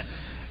Baltimore?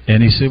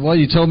 And he said, well,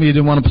 you told me you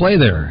didn't want to play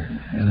there.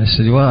 And I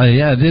said, well,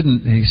 yeah, I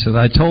didn't. And he said,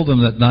 I told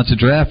them that not to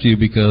draft you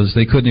because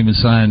they couldn't even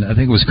sign, I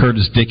think it was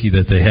Curtis Dickey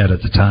that they had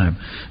at the time,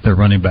 their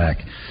running back.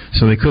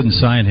 So they couldn't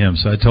sign him.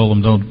 So I told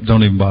them,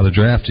 don't even bother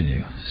drafting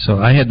you. So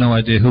I had no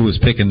idea who was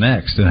picking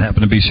next. And it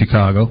happened to be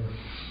Chicago.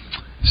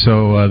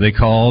 So they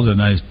called,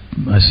 and I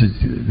said,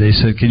 they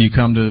said, can you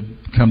come to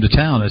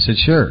town? I said,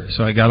 sure.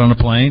 So I got on a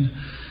plane,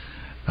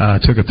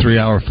 took a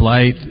 3-hour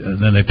flight,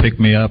 and then they picked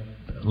me up.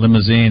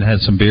 Limousine, had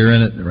some beer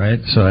in it, right?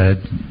 So it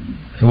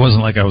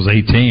wasn't like I was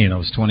 18. I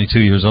was 22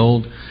 years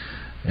old.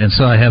 And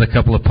so I had a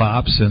couple of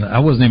pops, and I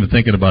wasn't even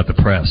thinking about the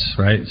press,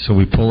 right? So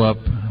we pull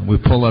up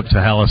to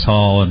Hallis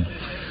Hall, and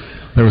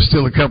there was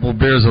still a couple of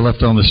beers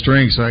left on the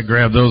string, so I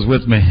grabbed those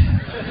with me.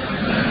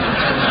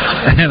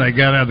 And I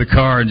got out of the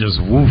car and just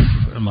woof.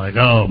 I'm like,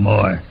 oh,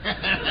 boy.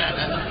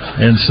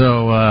 And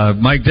so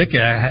Mike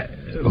Ditka,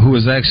 who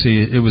was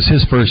it was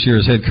his first year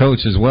as head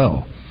coach as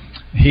well.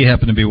 He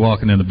happened to be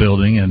walking in the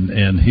building,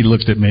 and he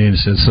looked at me and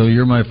said, so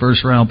you're my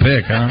first-round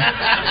pick, huh?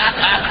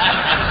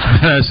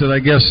 And I said, I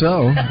guess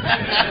so.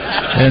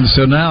 And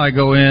so now I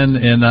go in,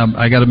 and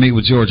I got to meet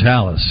with George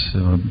Halas,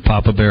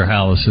 Papa Bear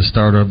Halas, the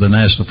starter of the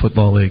National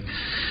Football League.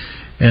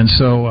 And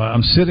so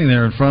I'm sitting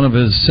there in front of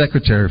his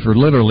secretary for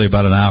literally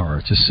about an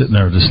hour, just sitting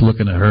there, just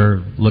looking at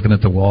her, looking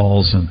at the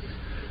walls.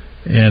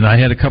 And I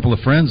had a couple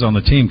of friends on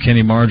the team.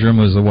 Kenny Marjoram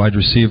was a wide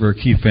receiver.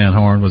 Keith Van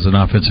Horn was an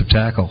offensive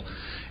tackle.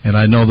 And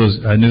I knew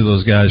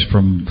those guys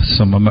from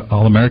some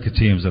All-America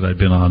teams that I'd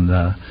been on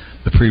the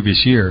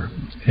previous year.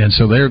 And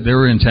so they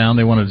were in town.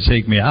 They wanted to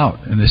take me out.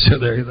 And they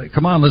said,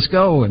 come on, let's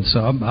go. And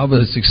so I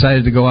was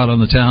excited to go out on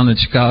the town in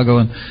Chicago.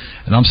 And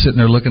I'm sitting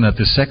there looking at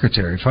this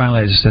secretary. Finally,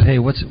 I just said, hey,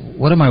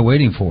 what am I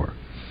waiting for?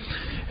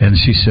 And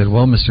she said,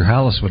 well, Mr.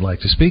 Halas would like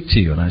to speak to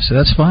you. And I said,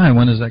 that's fine.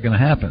 When is that going to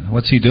happen?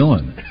 What's he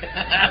doing?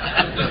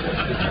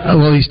 Oh,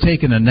 well, he's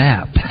taking a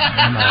nap.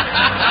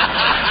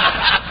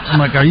 I'm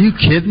like, are you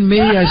kidding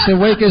me? I said,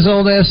 wake his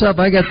old ass up.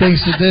 I got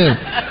things to do.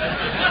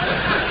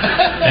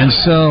 And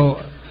so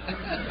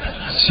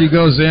she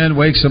goes in,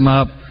 wakes him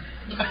up.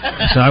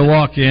 So I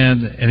walk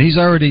in, and he's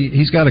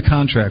got a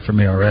contract for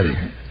me already.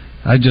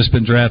 I'd just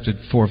been drafted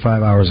 4 or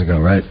 5 hours ago,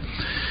 right?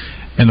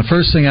 And the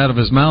first thing out of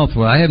his mouth,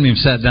 well, I hadn't even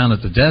sat down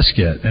at the desk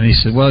yet. And he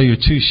said, well, you're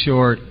too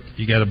short.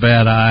 You got a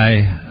bad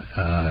eye.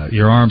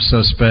 Your arm's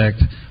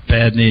suspect.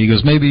 Bad knee. He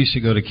goes, maybe you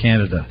should go to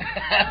Canada.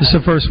 This is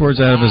the first words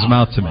out of his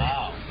mouth to me.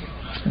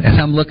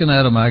 And I'm looking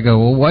at him. I go,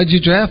 well, why'd you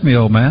draft me,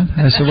 old man?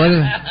 I said,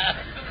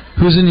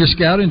 who's in your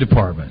scouting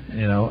department?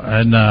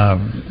 And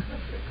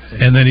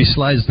then he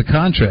slides the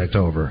contract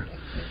over.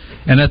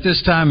 And at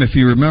this time, if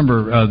you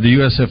remember, the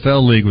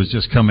USFL League was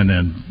just coming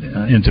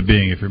into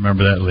being, if you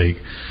remember that league.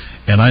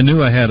 And I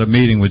knew I had a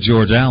meeting with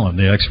George Allen,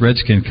 the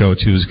ex-Redskin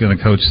coach who was going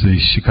to coach the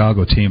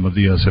Chicago team of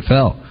the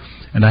USFL.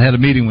 And I had a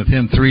meeting with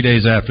him 3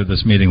 days after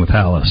this meeting with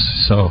Halas.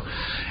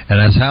 And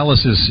as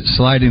Halas is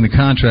sliding the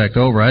contract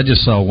over, I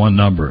just saw one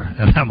number.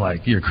 And I'm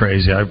like, you're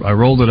crazy. I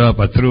rolled it up.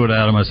 I threw it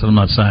at him. I said, I'm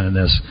not signing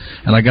this.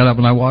 And I got up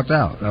and I walked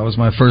out. That was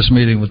my first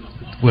meeting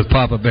with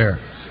Papa Bear.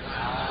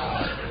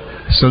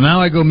 So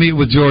now I go meet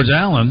with George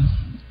Allen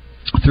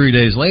 3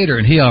 days later,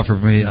 and he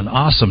offered me an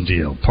awesome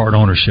deal, part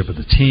ownership of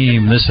the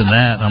team, this and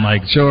that. And I'm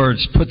like,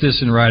 George, put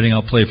this in writing.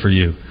 I'll play for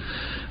you.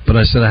 But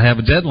I said, I have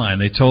a deadline.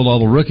 They told all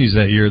the rookies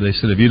that year, they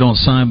said, if you don't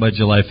sign by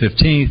July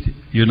 15th,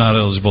 you're not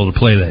eligible to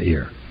play that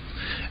year.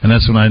 And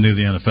that's when I knew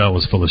the NFL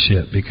was full of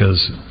shit,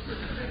 because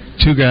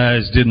 2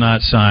 guys did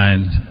not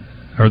sign,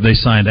 or they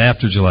signed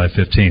after July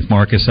 15th,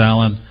 Marcus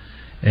Allen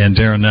and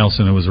Darren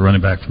Nelson, who was a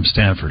running back from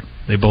Stanford.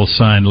 They both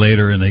signed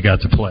later, and they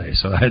got to play.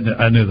 So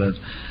I knew that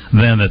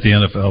then that the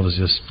NFL was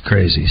just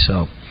crazy.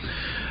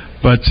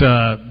 But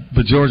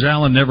George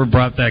Allen never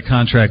brought that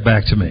contract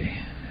back to me.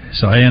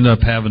 So I ended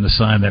up having to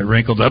sign that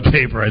wrinkled-up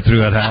paper I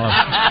threw at Halas.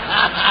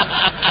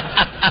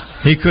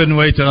 He couldn't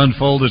wait to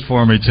unfold it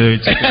for me, too.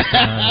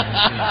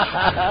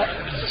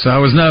 So I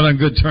was not on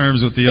good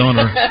terms with the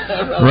owner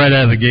right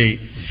out of the gate.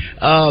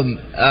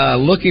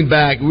 Looking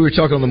back, we were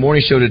talking on the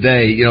morning show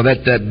today,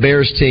 that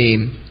Bears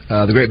team,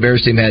 the great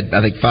Bears team had,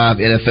 I think, 5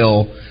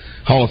 NFL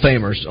Hall of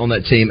Famers on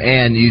that team,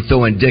 and you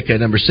throw in Ditka,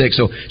 number 6.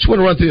 So just want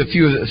to run through a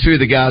few of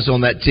the guys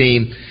on that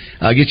team.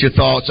 Get your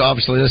thoughts.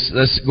 Obviously,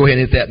 let's go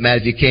ahead and hit that, Matt,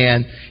 if you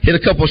can. Hit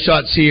a couple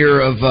shots here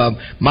of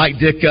Mike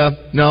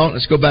Ditka. No,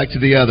 let's go back to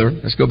the other.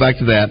 Let's go back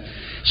to that.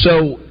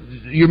 So,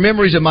 your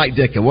memories of Mike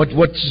Ditka.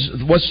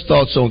 What's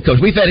thoughts on Coach?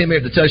 We've had him here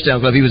at the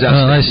Touchdown Club. He was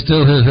outstanding. I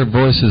still hear her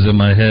voices in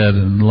my head,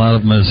 and a lot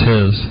of them is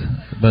his.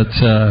 But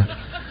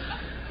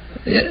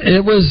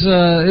It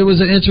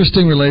was an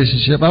interesting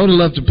relationship. I would have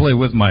loved to play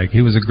with Mike.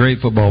 He was a great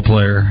football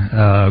player,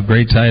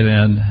 great tight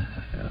end,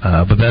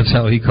 but that's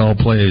how he called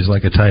plays,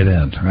 like a tight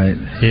end, right?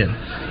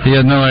 He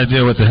had no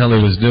idea what the hell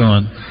he was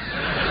doing.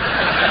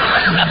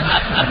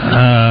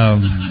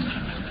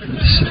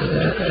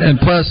 And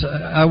plus,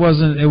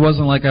 it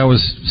wasn't like I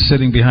was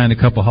sitting behind a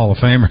couple Hall of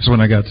Famers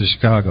when I got to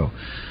Chicago.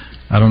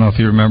 I don't know if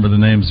you remember the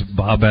names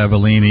Bob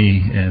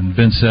Avellini and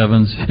Vince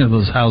Evans,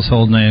 those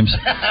household names.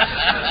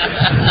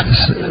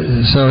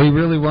 So he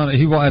really wanted.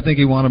 I think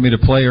he wanted me to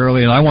play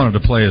early, and I wanted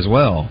to play as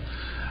well.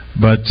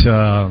 But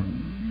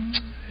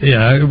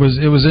yeah, it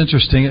was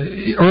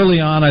interesting. Early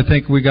on, I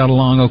think we got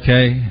along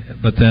okay.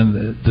 But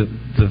then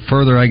the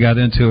further I got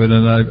into it,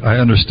 and I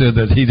understood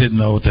that he didn't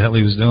know what the hell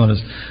he was doing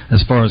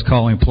as far as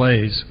calling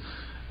plays.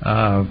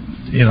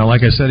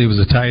 Like I said, he was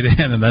a tight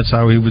end, and that's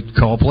how he would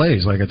call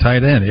plays, like a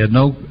tight end. He had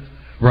no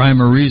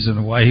rhyme or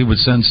reason why he would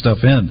send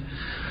stuff in,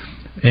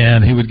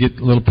 and he would get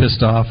a little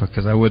pissed off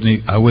because I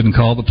wouldn't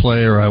call the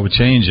play or I would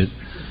change it.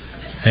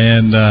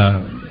 And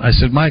I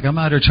said, Mike, I'm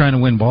out here trying to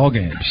win ball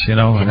games, And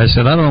I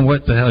said, I don't know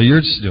what the hell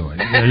you're just doing.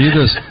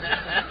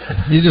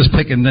 You're just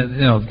picking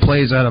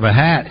plays out of a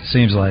hat, it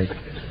seems like.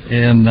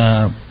 And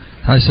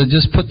I said,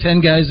 just put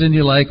 10 guys in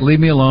you like, leave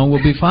me alone,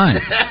 we'll be fine.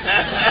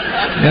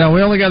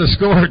 We only got to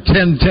score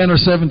 10 or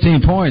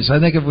 17 points. I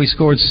think if we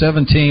scored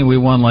 17, we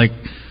won like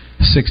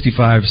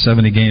 65,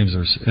 70 games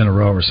in a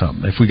row or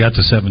something, if we got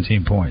to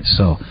 17 points.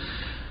 So,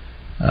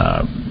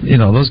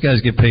 those guys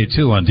get paid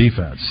too on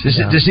defense.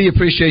 Does he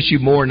appreciate you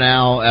more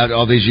now after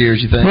all these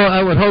years, you think? Well,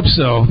 I would hope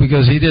so,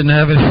 because he didn't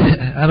have it.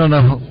 I don't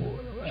know.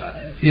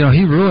 He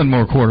ruined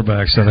more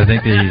quarterbacks than I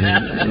think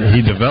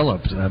he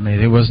developed. I mean,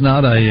 it was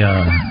not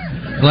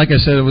like I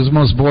said, it was the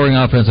most boring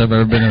offense I've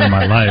ever been in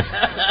my life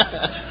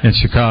in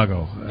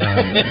Chicago.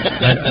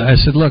 I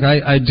said, look,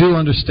 I do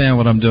understand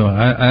what I'm doing.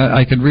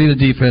 I can read a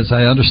defense.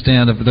 I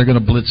understand if they're going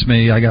to blitz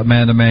me. I got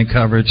man-to-man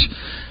coverage.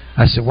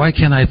 I said, why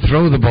can't I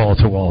throw the ball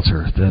to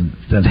Walter than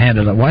hand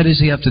it up? Why does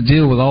he have to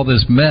deal with all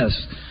this mess?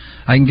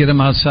 I can get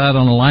him outside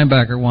on a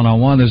linebacker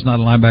one-on-one. There's not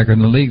a linebacker in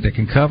the league that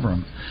can cover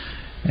him.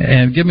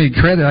 And give me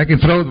credit, I can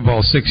throw the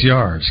ball 6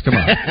 yards. Come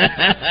on.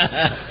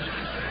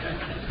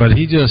 But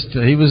he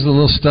was a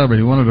little stubborn.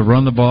 He wanted to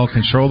run the ball,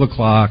 control the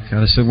clock. And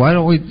I said, why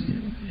don't we...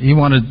 He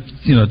wanted,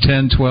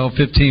 10, 12,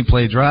 15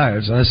 play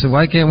drives. I said,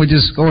 why can't we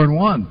just score in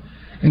one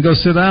and go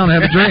sit down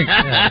and have a drink?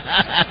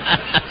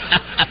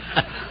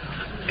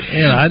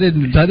 I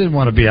didn't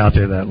want to be out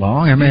there that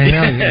long. I mean,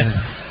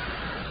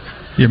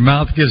 your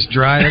mouth gets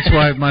dry. That's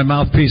why my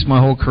mouthpiece my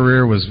whole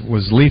career was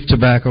leaf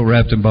tobacco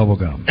wrapped in bubble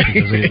gum,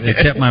 because it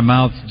kept my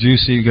mouth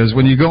juicy. Because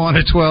when you go on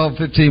a 12,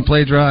 15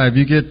 play drive,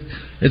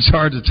 it's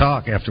hard to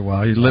talk after a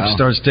while. Your lips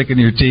start sticking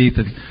to your teeth.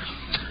 And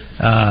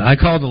I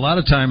called a lot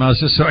of timeouts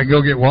just so I could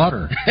go get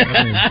water.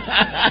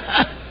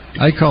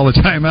 I call a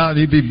timeout, and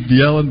he'd be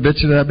yelling,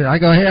 bitching at me. I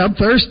go, hey, I'm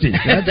thirsty.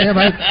 God damn,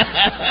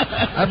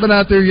 I've been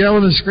out there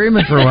yelling and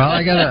screaming for a while.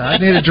 I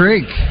need a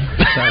drink.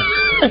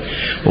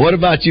 So. What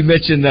about, you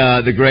mentioned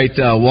the great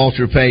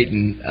Walter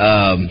Payton.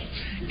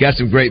 Got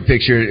some great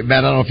pictures.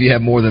 Matt, I don't know if you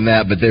have more than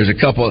that, but there's a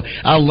couple.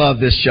 I love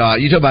this shot.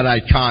 You talk about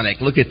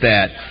iconic. Look at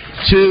that.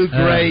 Two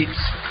great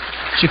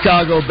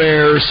Chicago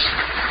Bears.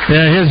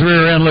 Yeah, his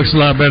rear end looks a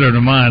lot better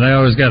than mine. I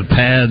always got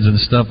pads and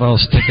stuff all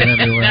sticking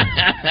everywhere.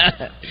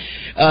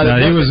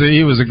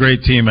 He was a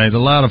great teammate. A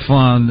lot of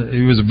fun.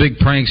 He was a big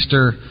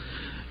prankster.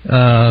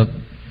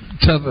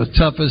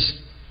 Toughest,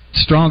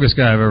 strongest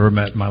guy I've ever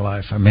met in my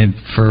life. I mean,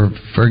 for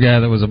a guy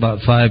that was about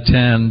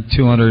 5'10",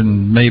 200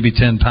 and maybe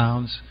 10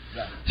 pounds,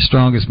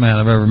 strongest man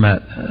I've ever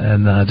met,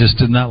 and just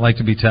did not like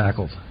to be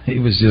tackled. He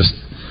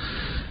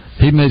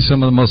made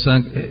some of the most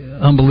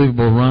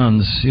unbelievable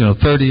runs,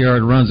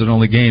 30-yard runs that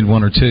only gained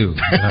one or two.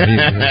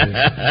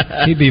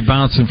 He'd be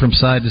bouncing from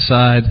side to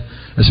side,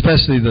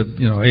 especially the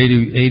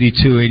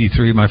 82,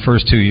 83, my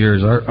first 2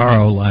 years. Our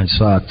O-line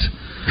sucked.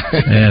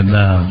 And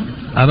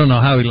I don't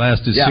know how he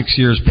lasted 6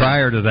 years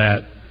prior to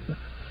that,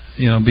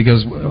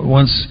 because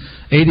once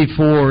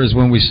 84 is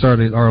when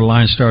our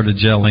line started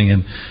gelling,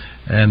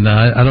 and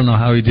I don't know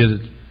how he did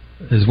it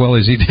as well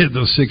as he did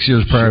those 6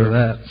 years prior to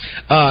that.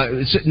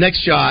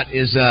 Next shot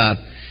is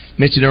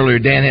mentioned earlier,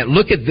 Dan Hampton.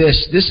 Look at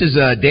this. This is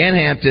Dan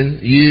Hampton,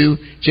 you,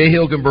 Jay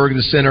Hilgenberg in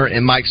the center,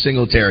 and Mike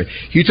Singletary.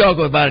 You talk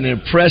about an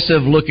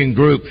impressive-looking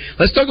group.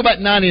 Let's talk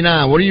about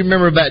 99. What do you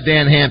remember about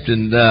Dan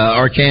Hampton,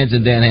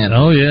 Arkansan Dan Hampton?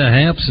 Oh, yeah,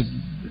 Hamps.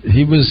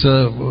 He was,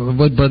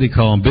 what Buddy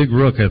call him? Big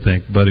Rook, I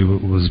think. Buddy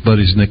was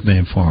Buddy's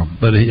nickname for him.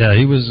 But,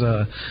 he was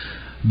a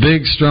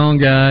big, strong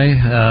guy.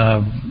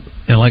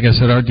 And like I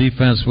said, our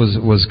defense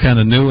was kind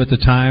of new at the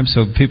time,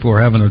 so people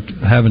were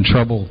having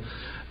trouble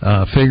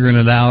figuring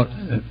it out,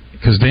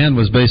 because Dan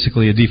was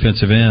basically a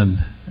defensive end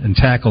and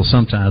tackle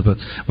sometimes, but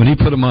when he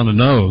put him on the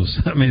nose,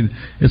 I mean,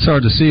 it's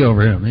hard to see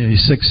over him.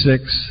 He's 6'6".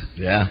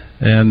 Yeah.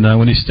 And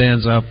when he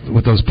stands up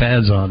with those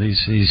pads on,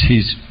 he's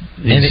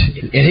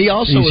he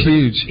also was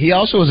huge. He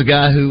also was a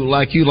guy who,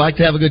 like you, liked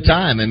to have a good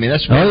time. I mean,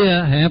 that's right. Oh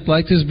yeah, Hamp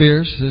liked his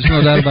beers. There's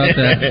no doubt about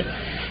that.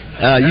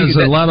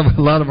 A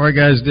lot of our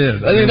guys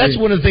did. I mean, that's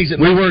one of the things that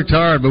we worked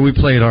hard, but we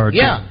played hard.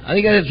 Yeah, too. I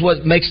think that's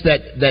what makes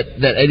that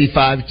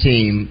 85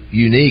 team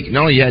unique.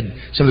 Not only you had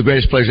some of the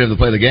greatest players ever to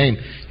play the game,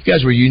 you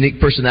guys were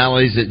unique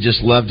personalities that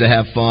just loved to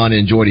have fun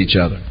and enjoyed each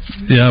other.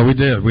 Yeah, we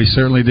did. We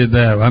certainly did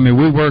that. I mean,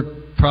 we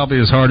worked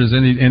probably as hard as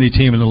any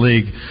team in the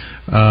league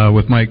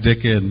with Mike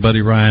Ditka and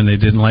Buddy Ryan. They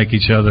didn't like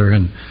each other,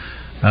 and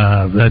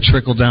that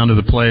trickled down to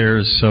the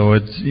players. So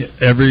it's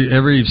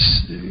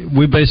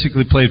we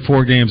basically played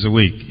 4 games a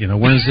week.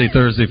 Wednesday,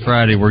 Thursday,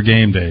 Friday were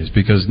game days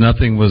because no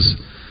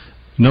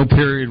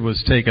period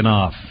was taken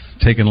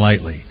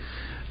lightly.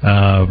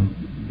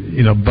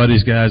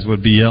 Buddy's guys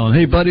would be yelling,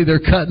 "Hey, Buddy, they're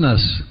cutting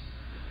us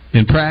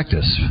in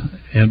practice,"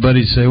 and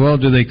Buddy'd say, "Well,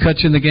 do they cut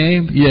you in the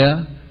game?"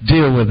 "Yeah."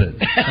 "Deal with it."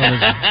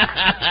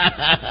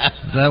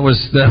 That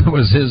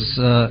was his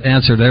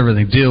answer to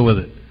everything. Deal with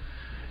it.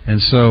 And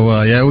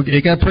so,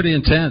 it got pretty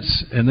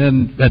intense. And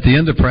then at the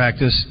end of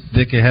practice,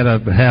 Dick had a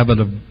habit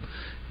of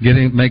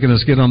making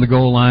us get on the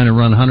goal line and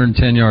run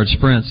 110-yard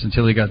sprints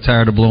until he got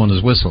tired of blowing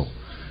his whistle.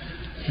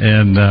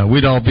 And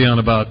we'd all be on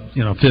about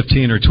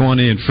 15 or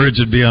 20, and Fridge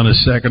would be on his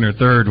second or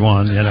third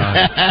one.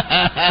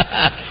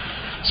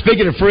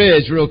 Speaking of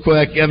Fridge, real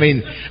quick, I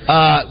mean,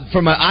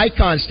 from an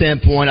icon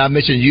standpoint, I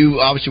mentioned you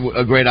obviously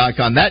a great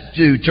icon. That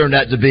dude turned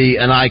out to be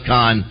an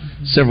icon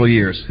several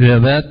years. Yeah,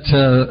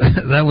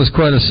 that was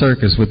quite a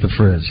circus with the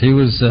Fridge. He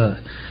was a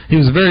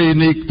very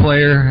unique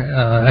player,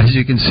 as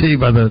you can see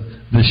by the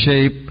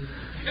shape.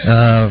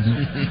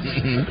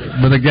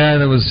 But a guy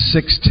that was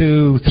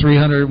 6'2",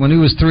 300. When he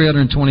was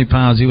 320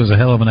 pounds, he was a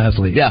hell of an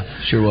athlete. Yeah,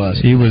 sure was.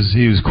 He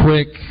was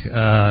quick.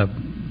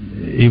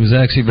 He was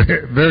actually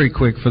very, very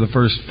quick for the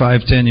first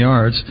 5-10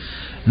 yards,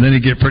 and then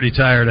he'd get pretty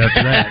tired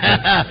after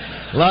that.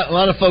 A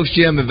lot of folks,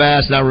 Jim, have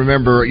asked, and I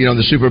remember, in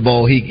the Super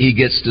Bowl, he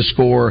gets to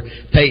score.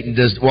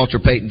 Walter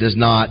Payton does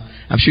not.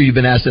 I'm sure you've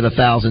been asked it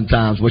 1,000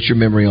 times. What's your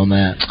memory on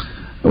that?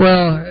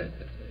 Well,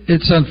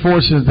 it's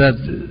unfortunate that,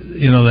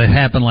 they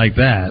happen like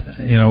that.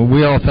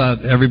 We all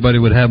thought everybody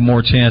would have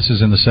more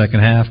chances in the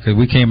second half because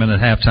we came in at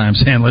halftime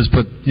saying, let's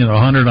put,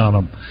 100 on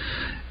them.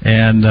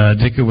 And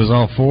Ditka was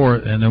all for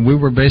it, and then we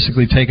were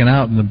basically taken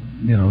out in the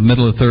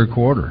middle of the third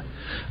quarter.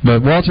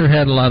 But Walter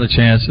had a lot of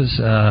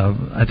chances.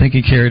 I think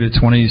he carried it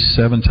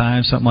 27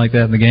 times, something like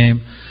that in the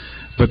game.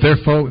 But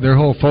their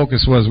whole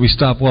focus was we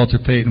stop Walter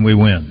Payton, we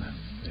win,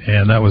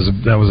 and that was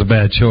a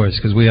bad choice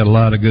because we had a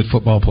lot of good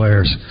football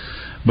players.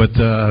 But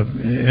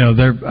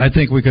I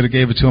think we could have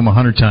gave it to him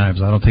 100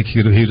 times. I don't think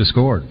he'd have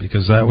scored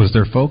because that was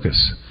their focus.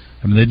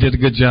 I mean, they did a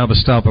good job of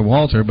stopping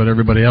Walter, but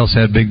everybody else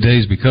had big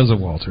days because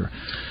of Walter.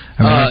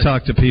 I mean, I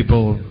talk to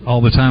people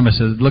all the time. I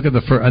said, look at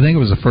I think it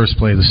was the first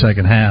play of the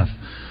second half.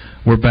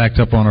 We're backed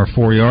up on our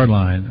 4-yard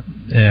line,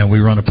 and we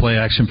run a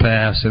play-action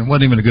pass, and it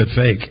wasn't even a good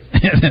fake.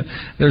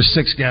 There's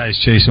 6 guys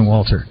chasing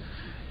Walter,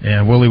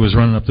 and Willie was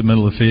running up the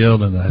middle of the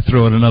field, and I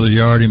throw it another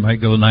yard. He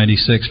might go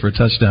 96 for a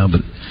touchdown,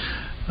 but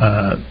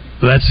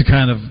that's the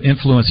kind of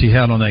influence he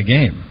had on that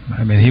game.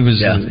 I mean,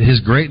 his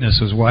greatness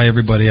was why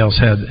everybody else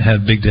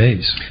had big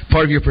days.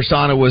 Part of your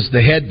persona was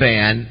the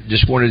headband.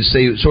 Just wanted to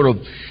see sort of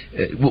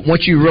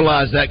once you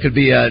realized that could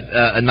be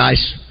a nice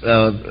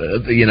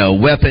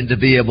weapon to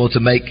be able to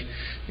make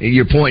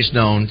your points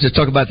known. Just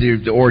talk about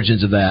the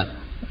origins of that.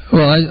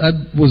 Well, I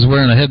was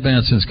wearing a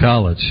headband since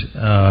college.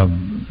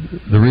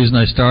 The reason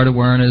I started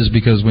wearing it is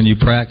because when you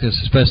practice,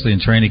 especially in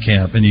training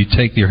camp, and you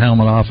take your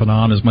helmet off and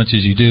on as much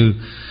as you do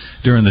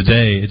during the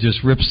day, it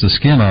just rips the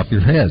skin off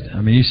your head.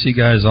 I mean, you see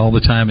guys all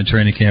the time in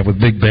training camp with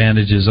big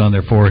bandages on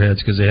their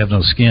foreheads because they have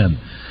no skin.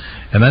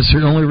 And that's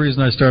the only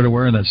reason I started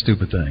wearing that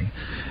stupid thing.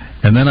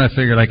 And then I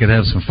figured I could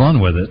have some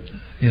fun with it.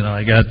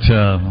 I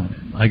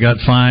got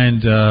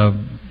fined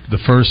the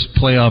first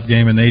playoff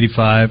game in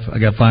 '85. I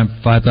got fined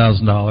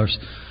 $5,000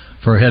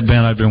 for a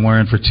headband I'd been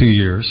wearing for 2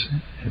 years.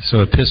 So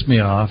it pissed me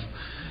off.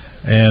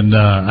 And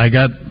I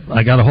got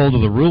a hold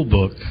of the rule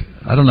book.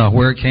 I don't know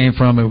where it came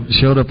from. It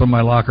showed up in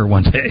my locker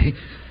one day.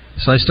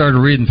 So I started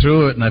reading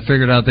through it, and I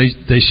figured out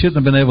they shouldn't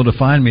have been able to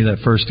find me that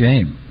first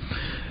game.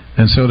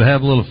 And so to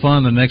have a little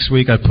fun, the next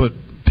week I put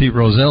Pete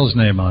Rozelle's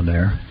name on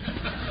there.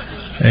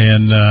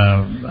 And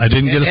I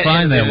didn't get a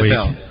fine that week.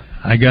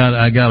 I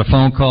got a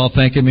phone call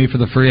thanking me for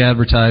the free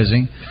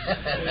advertising.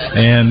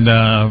 And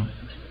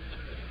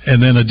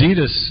then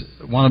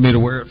Adidas wanted me to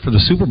wear it for the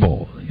Super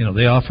Bowl.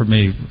 They offered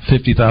me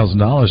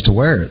 $50,000 to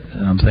wear it.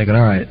 And I'm thinking,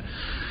 all right.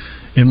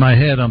 In my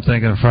head, I'm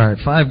thinking, all right,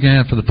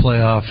 $5,000 for the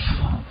playoff.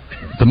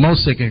 The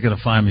most they can get to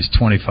find me is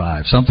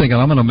 $25,000. So I'm thinking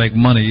I'm going to make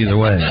money either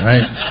way,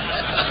 right?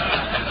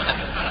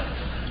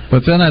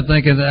 But then I'm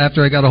thinking,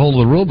 after I got a hold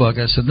of the rule book,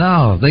 I said,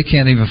 no, they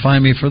can't even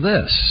find me for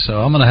this.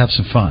 So I'm going to have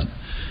some fun.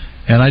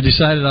 And I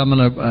decided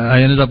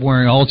I ended up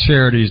wearing all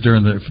charities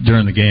during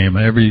the game.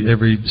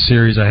 Every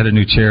series I had a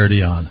new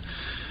charity on.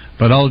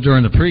 But all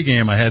during the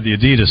pregame, I had the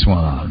Adidas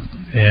one on.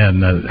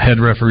 And the head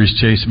referee's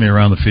chasing me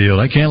around the field.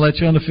 I can't let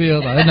you on the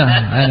field. I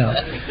know.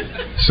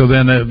 So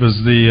then it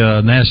was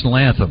the national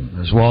anthem.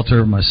 There's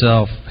Walter,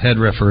 myself, head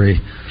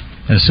referee.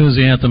 And as soon as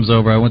the anthem's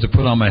over, I went to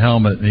put on my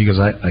helmet, and he goes,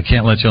 I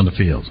can't let you on the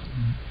field.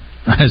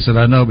 I said,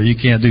 I know, but you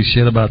can't do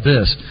shit about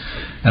this.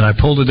 And I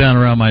pulled it down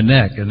around my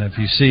neck. And if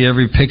you see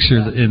every picture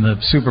in the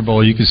Super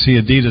Bowl, you can see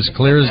Adidas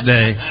clear as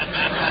day.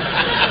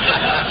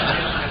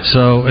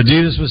 So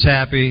Adidas was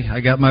happy.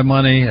 I got my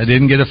money. I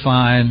didn't get a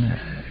fine.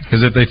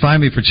 Because if they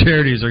fine me for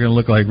charities, they're going to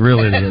look like real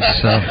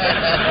idiots.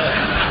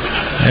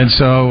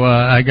 So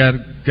I got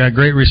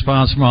great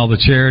response from all the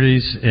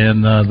charities.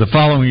 And the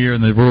following year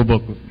in the rule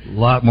book, a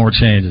lot more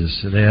changes.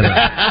 They had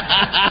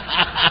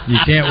you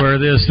can't wear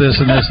this,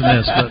 and this, and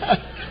this. But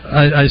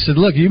I said,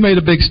 look, you made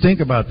a big stink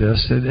about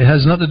this. It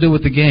has nothing to do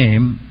with the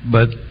game,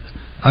 but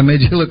I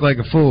made you look like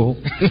a fool.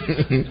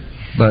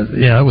 But,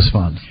 yeah, it was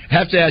fun. I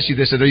have to ask you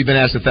this. I know you've been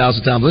asked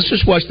 1,000 times. Let's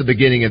just watch the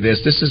beginning of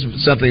this. This is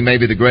something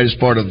maybe the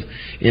greatest part in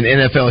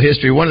NFL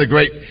history. One of the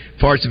great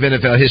parts of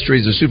NFL history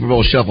is the Super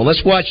Bowl Shuffle.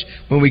 Let's watch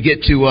when we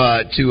get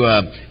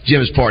to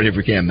Jim's part, if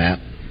we can, Matt.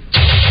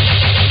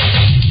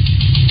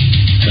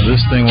 Now,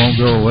 this thing won't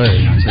go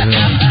away.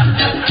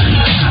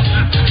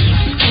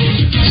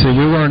 See,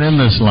 we weren't in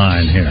this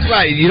line here.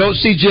 Right, you don't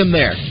see Jim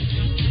there.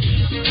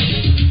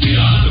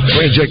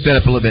 We're going to jerk that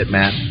up a little bit,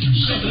 Matt.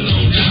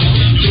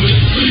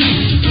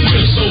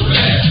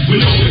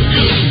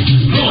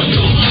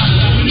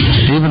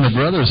 Even the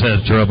brothers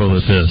had trouble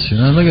with this. You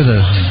know, look at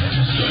that.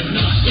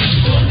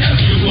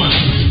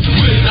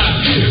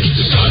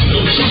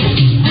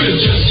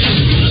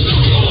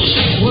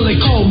 Well, they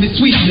call me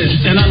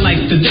Sweetness, and I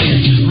like to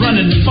dance.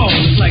 Running the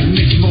falls like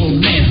Mick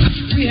Man.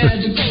 We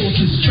had to go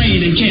to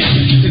training camp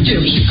to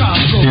give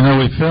Chicago. You know,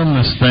 we filmed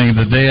this thing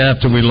the day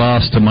after we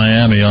lost to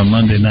Miami on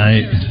Monday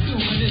night.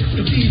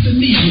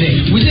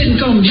 We didn't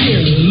come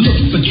here to look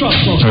for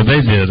trouble. Or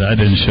they did. I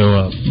didn't show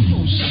up.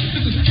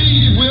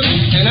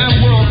 And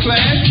I'm world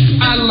class.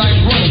 I like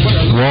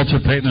running. Walter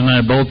Payton and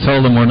I both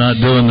told them we're not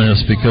doing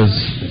this because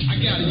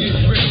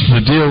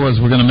the deal was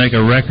we're going to make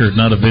a record,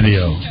 not a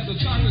video.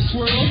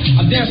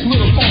 I dance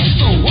little funky,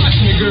 so watch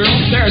me, girl.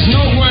 There's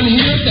no one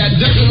here that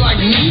does it like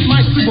me.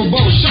 My Super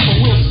Bowl Shuffle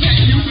will set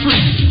you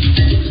free.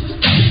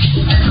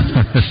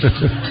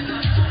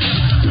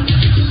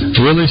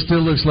 Willie still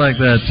looks like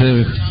that,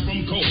 too.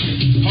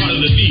 Part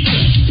of the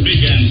defense,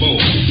 big and bold.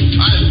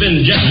 I've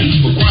been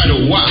jamming for quite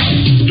a while,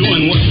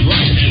 doing what's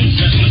right and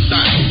setting the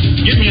style.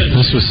 Give me a...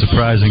 This was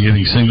surprising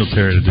getting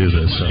Singletary to do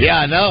this. So. Yeah,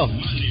 I know.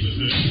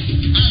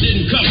 I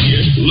didn't come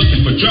here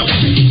looking for trouble.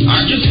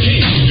 I just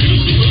came to the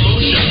Super Bowl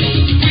Shuffle.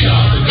 We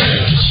are the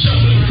Bears.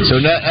 So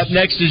up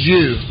next is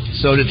you.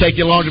 So did it take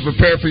you long to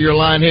prepare for your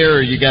line here,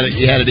 or you had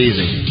it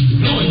easy?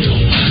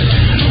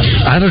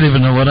 I don't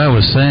even know what I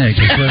was saying.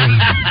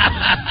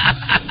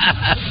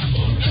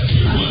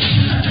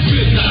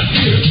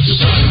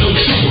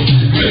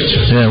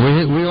 Yeah,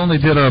 we only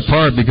did our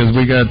part because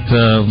we got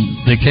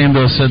they came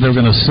to us, said they were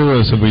going to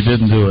sue us if we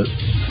didn't do it,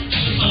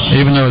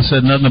 even though it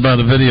said nothing about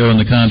a video in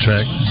the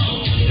contract.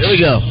 Here we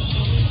go.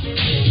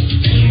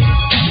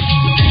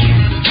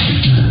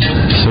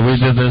 So we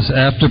did this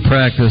after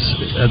practice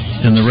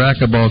in the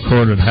racquetball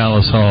court at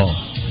Hallis Hall.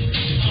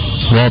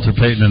 Walter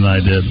Payton and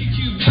I did.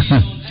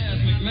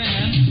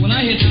 When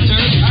I hit the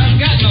turf, I've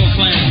got no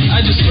plan.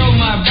 I just throw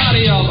my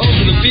body all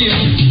over the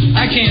field.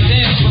 I can't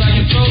dance, but I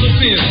can throw the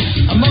field.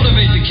 I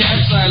motivate the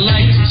cats, I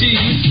like to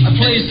tease. I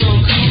play so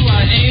cool,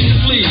 I aim to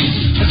please.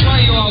 That's why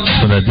you all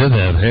got. But I did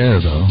have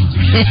hair, though.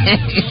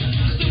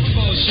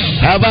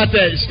 How about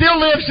that? Still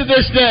lives to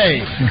this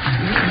day.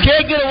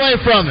 Can't get away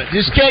from it.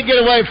 Just can't get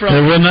away from it.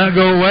 It will not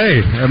go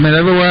away. I mean,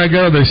 everywhere I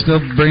go, they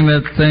still bring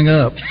that thing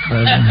up.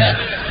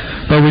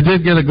 But we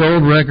did get a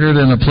gold record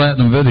and a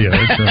platinum video.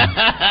 So.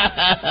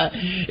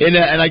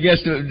 And I guess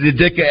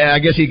Dick, I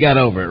guess he got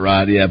over it,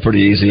 right? Yeah,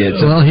 pretty easy.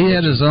 Well, he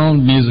had his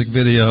own music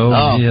video.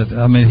 Oh.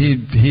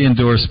 He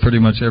endorsed pretty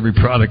much every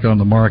product on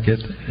the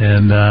market,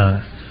 and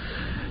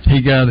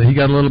he got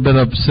a little bit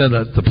upset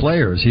at the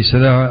players. He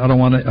said, I don't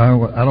want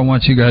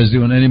you guys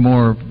doing any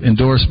more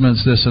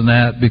endorsements, this and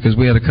that, because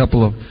we had a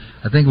couple of,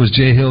 I think it was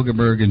Jay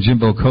Hilgenberg and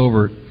Jimbo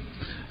Covert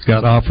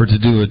got offered to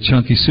do a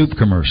Chunky Soup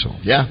commercial.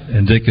 Yeah.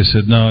 And Dickus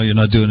said, no, you're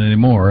not doing it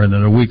anymore. And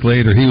then a week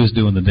later, he was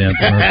doing the damn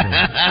commercial.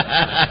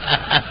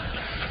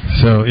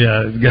 So,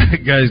 yeah,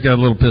 guys got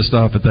a little pissed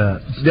off at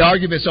that. The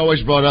argument's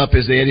always brought up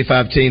is the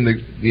 85 team,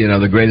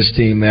 the greatest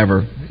team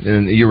ever.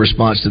 And your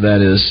response to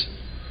that is?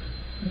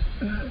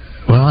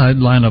 Well, I'd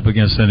line up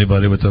against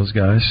anybody with those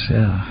guys,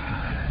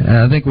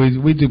 yeah. I think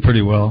we do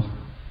pretty well.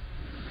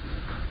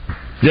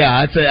 Yeah,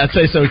 I'd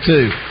say so,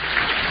 too.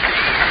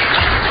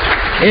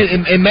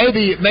 And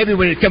maybe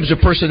when it comes to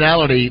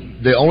personality,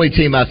 the only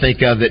team I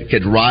think of that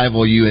could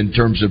rival you in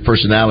terms of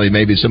personality,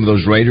 maybe some of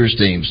those Raiders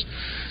teams.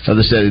 So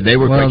they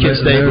were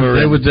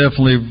they would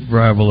definitely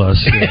rival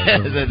us. Yeah.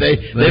 they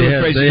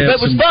were crazy, but it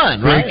was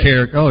fun,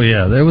 right? Oh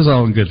yeah, that was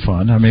all in good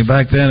fun. I mean,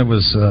 back then it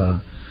was,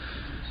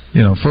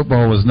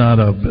 football was not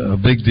a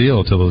big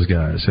deal to those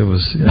guys. It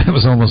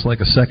was almost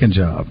like a second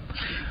job.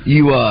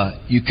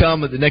 You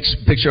come the next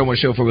picture I want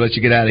to show before we let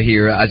you get out of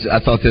here. I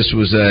thought this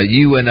was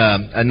you and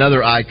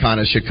another icon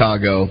of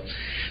Chicago.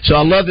 So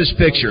I love this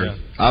picture. Yeah.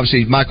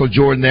 Obviously, Michael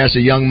Jordan. There's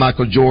a young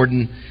Michael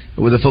Jordan.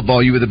 with the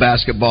football, you with the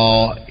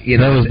basketball.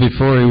 That was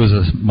before he was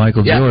a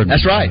Michael Jordan.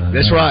 That's right.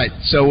 That's right.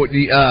 So,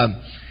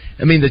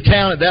 the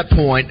town at that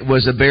point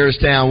was a Bears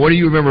town. What do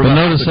you remember about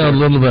notice how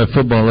little that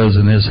football is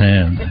in his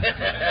hand.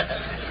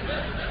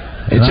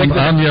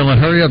 I'm yelling,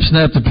 hurry up,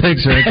 snap the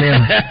picture.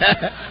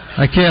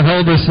 I can't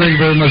hold this thing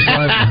very much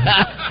longer.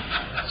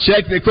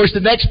 Check. Of course, the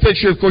next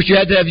picture, of course, you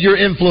had to have your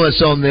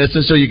influence on this,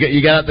 and so you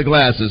got out the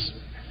glasses.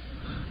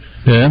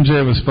 Yeah,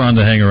 MJ was fun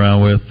to hang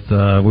around with.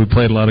 We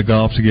played a lot of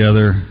golf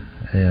together,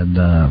 and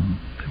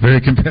very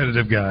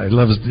competitive guy.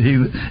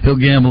 He'll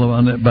gamble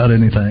on about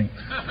anything.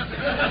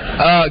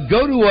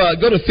 Go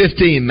to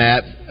 15,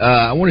 Matt.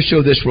 I want to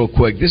show this real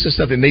quick. This is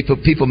something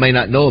people may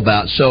not know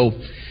about. So.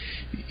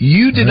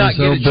 You did not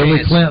get a Billy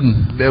chance.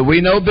 Clinton.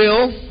 We know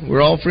Bill.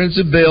 We're all friends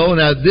of Bill.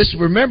 Now,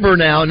 remember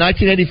now, in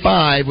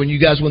 1985, when you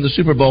guys won the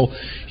Super Bowl,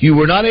 you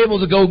were not able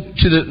to go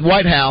to the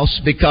White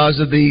House because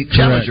of the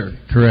Challenger.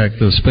 Correct.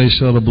 The space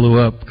shuttle blew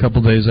up a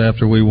couple days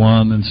after we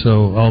won, and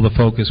so all the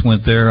focus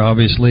went there,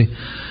 obviously.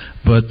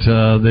 But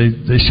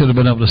they should have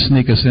been able to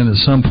sneak us in at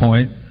some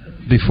point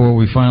before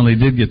we finally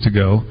did get to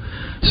go.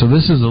 So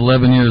this is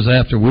 11 years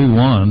after we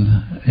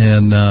won,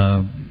 and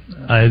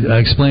I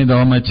explained to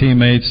all my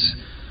teammates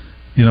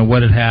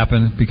what had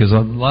happened, because a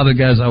lot of the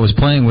guys I was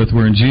playing with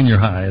were in junior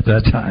high at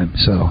that time,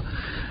 so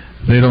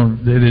they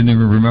didn't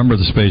even remember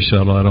the space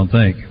shuttle, I don't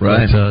think.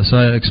 Right. But,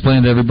 so I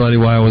explained to everybody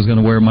why I was going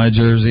to wear my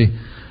jersey,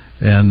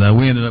 and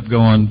we ended up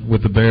going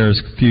with the Bears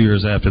a few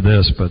years after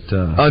this. But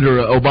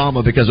under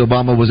Obama, because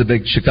Obama was a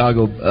big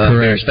Chicago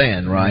Bears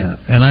fan, right? Yeah.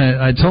 And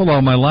I told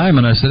all my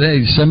linemen, I said,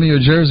 "Hey, send me your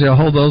jersey. I'll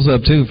hold those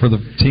up too for the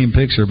team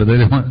picture." But they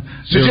didn't want.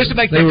 So just to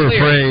make they that were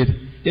clear, afraid.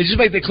 Yeah, just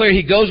to make that clear,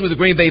 he goes with the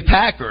Green Bay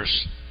Packers.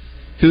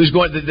 Who's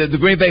going?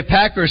 The Green Bay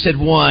Packers had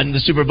won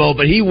the Super Bowl,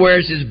 but he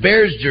wears his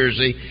Bears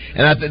jersey,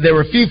 and there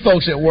were a few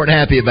folks that weren't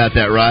happy about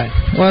that, right?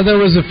 Well, there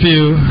was a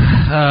few.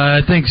 I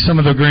think some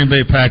of the Green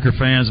Bay Packer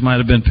fans might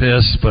have been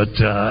pissed, but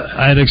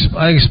I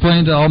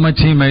explained to all my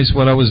teammates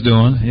what I was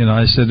doing.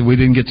 I said we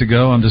didn't get to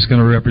go. I'm just going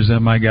to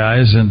represent my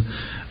guys, and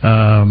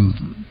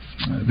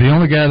the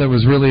only guy that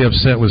was really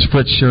upset was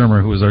Fritz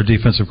Shermer, who was our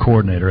defensive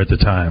coordinator at the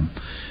time.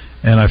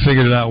 And I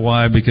figured it out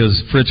why,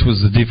 because Fritz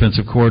was the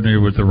defensive coordinator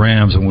with the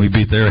Rams, and we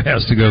beat their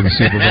ass to go to the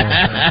Super Bowl.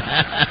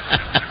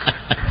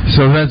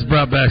 So that's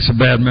brought back some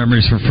bad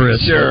memories for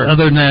Fritz. Sure.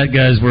 Other than that,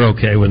 guys were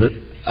okay with it.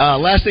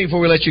 Last thing before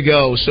we let you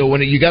go. So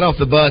when you got off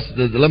the bus,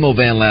 the limo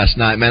van last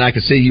night, man, I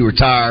could see you were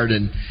tired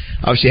and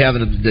obviously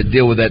having to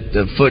deal with that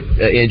foot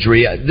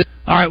injury.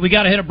 All right, we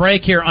got to hit a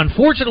break here.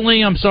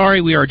 Unfortunately, I'm sorry,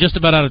 we are just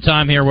about out of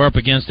time here. We're up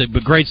against it,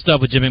 but great stuff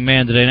with Jim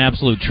McMahon today, an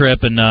absolute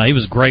trip, and he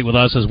was great with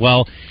us as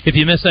well. If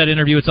you missed that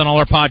interview, it's on all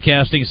our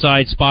podcasting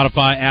sites,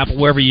 Spotify, Apple,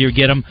 wherever you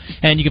get them,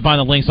 and you can find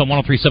the links on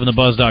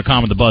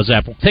 1037thebuzz.com and the Buzz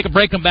app. We'll take a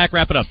break, come back,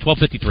 wrap it up,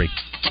 12:53.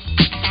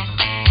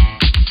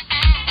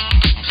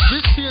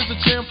 This here's a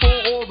jam for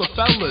all the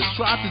fellas.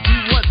 Try to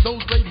do what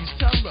those ladies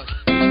tell us.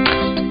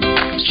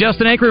 It's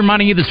Justin Aker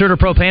reminding you that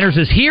CertaPro Painters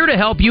is here to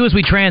help you as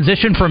we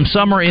transition from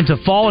summer into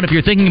fall. And if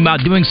you're thinking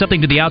about doing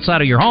something to the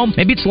outside of your home,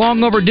 maybe it's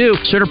long overdue,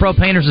 CertaPro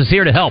Painters is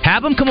here to help.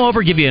 Have them come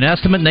over, give you an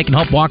estimate, and they can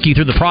help walk you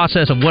through the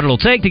process of what it'll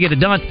take to get it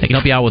done. They can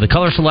help you out with the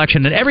color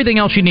selection and everything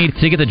else you need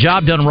to get the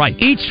job done right.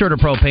 Each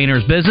CertaPro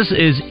Painters business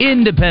is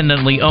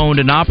independently owned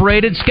and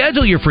operated.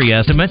 Schedule your free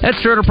estimate at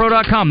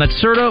CertaPro.com. That's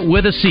Certa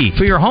with a C.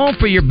 For your home,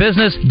 for your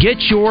business, get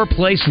your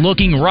place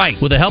looking right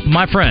with the help of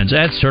my friends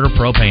at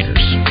CertaPro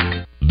Painters.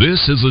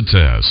 This is a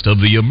test of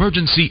the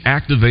emergency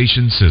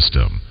activation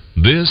system.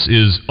 This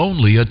is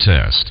only a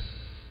test.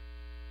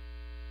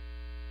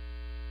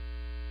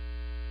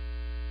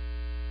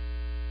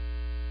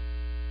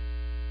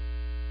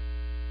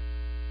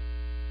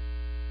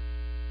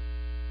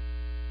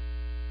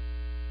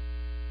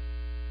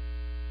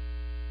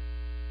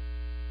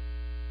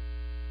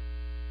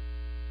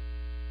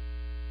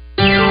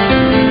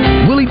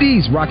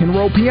 Rock and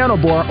Roll Piano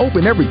Bar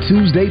open every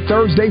Tuesday,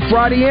 Thursday,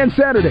 Friday, and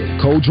Saturday.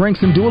 Cold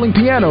drinks and dueling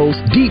pianos.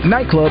 Deep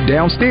Nightclub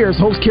downstairs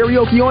hosts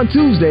karaoke on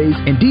Tuesdays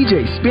and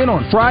DJ Spin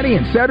on Friday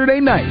and Saturday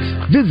nights.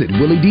 Visit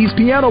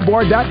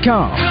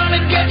WillieD'sPianoBar.com.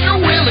 Gonna get your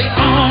Willie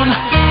on.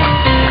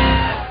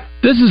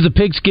 This is the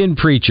Pigskin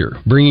Preacher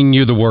bringing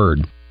you the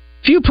word.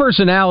 Few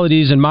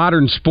personalities in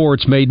modern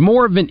sports made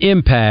more of an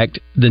impact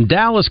than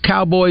Dallas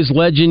Cowboys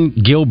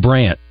legend Gil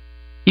Brandt.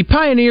 He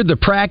pioneered the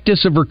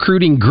practice of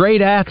recruiting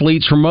great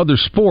athletes from other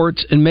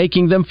sports and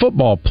making them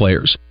football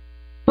players.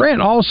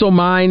 Brandt also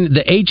mined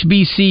the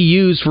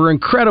HBCUs for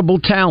incredible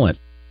talent,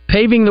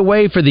 paving the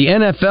way for the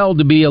NFL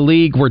to be a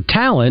league where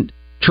talent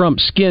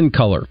trumps skin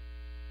color.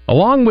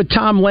 Along with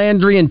Tom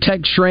Landry and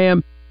Tex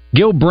Schramm,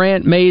 Gil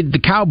Brandt made the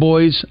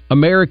Cowboys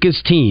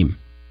America's team.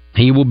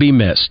 He will be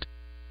missed.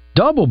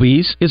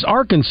 Doublebees is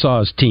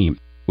Arkansas's team.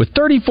 With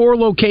 34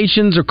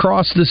 locations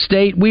across the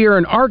state, we are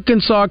an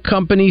Arkansas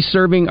company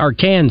serving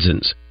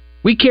Arkansans.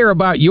 We care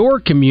about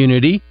your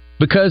community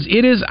because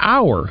it is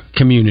our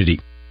community.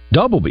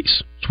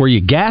 Doublebees. It's where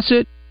you gas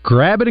it,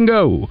 grab it, and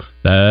go.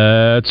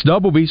 That's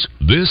Doublebees.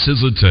 This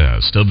is a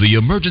test of the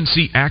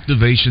emergency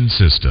activation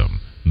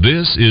system.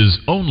 This is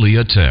only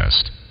a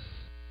test.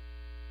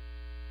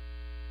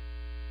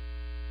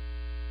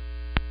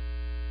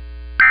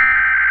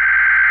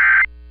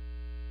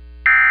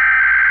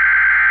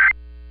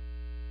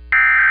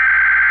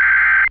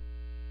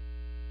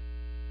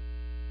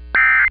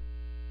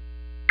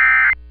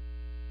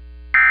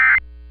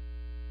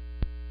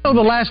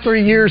 know the last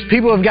 3 years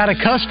people have got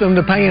accustomed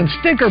to paying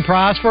sticker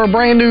price for a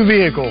brand new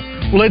vehicle.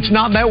 Well, it's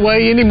not that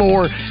way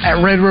anymore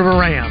at Red River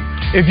Ram.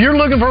 If you're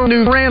looking for a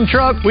new Ram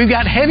truck, we've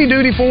got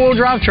heavy-duty four-wheel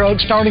drive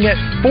trucks starting at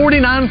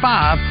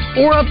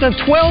 $49,500 or up to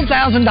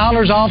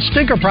 $12,000 off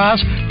sticker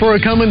price for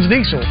a Cummins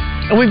diesel.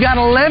 And we've got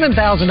 $11,000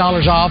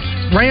 off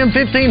Ram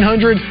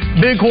 1500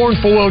 Bighorn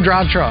four-wheel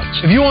drive trucks.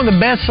 If you want the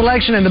best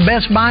selection and the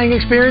best buying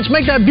experience,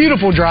 make that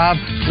beautiful drive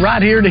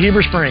right here to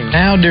Heber Springs.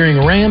 Now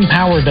during Ram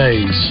Power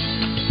Days.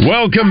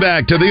 Welcome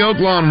back to the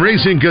Oaklawn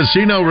Racing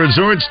Casino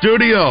Resort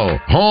Studio,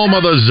 home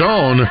of the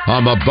Zone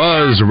on the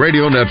Buzz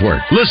Radio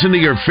Network. Listen to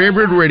your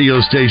favorite radio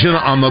station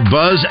on the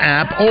Buzz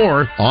app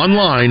or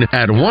online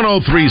at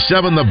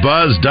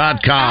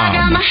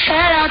 1037thebuzz.com.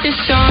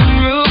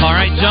 All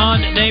right,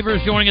 John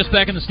Neighbors joining us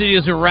back in the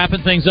studios. We're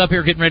wrapping things up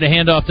here, getting ready to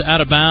hand off to Out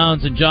of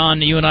Bounds. And,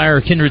 John, you and I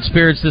are kindred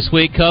spirits this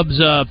week.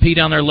 Cubs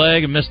peed on their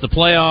leg and missed the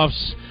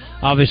playoffs.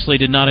 Obviously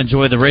did not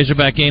enjoy the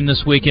Razorback game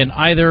this weekend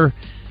either.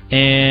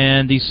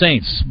 And the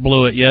Saints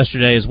blew it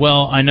yesterday as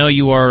well. I know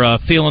you are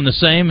feeling the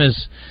same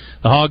as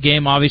the Hog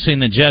game, obviously,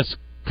 and the Jets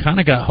kind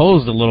of got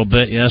hosed a little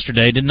bit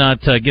yesterday. Did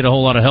not get a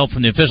whole lot of help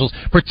from the officials.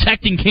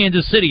 Protecting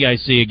Kansas City, I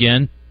see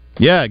again.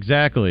 Yeah,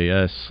 exactly.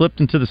 Slipped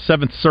into the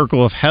seventh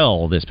circle of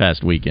hell this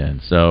past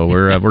weekend. So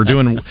we're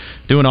doing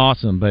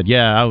awesome. But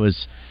yeah,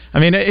 it's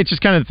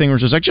just kind of the thing where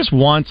it's just like, just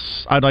once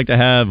I'd like to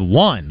have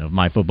one of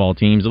my football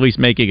teams at least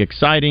make it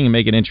exciting and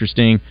make it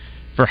interesting.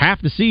 For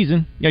half the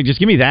season, yeah, just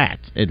give me that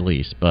at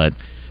least. But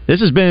this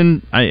has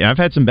been, I've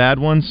had some bad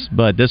ones,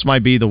 but this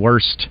might be the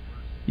worst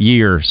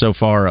year so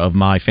far of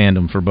my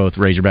fandom for both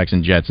Razorbacks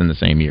and Jets in the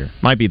same year.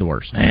 Might be the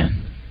worst.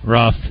 Man,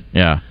 rough.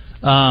 Yeah.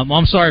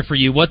 I'm sorry for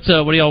you. What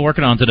are y'all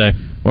working on today?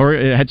 Well,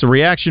 it's a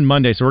reaction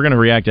Monday, so we're going to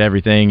react to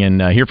everything.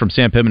 And hear from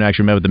Sam Pittman,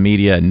 actually met with the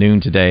media at noon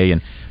today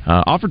and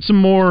offered some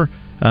more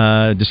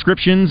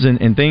descriptions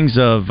and things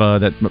of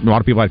that a lot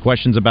of people had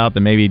questions about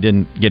that maybe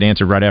didn't get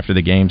answered right after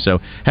the game. So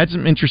had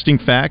some interesting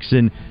facts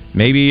and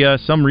maybe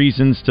some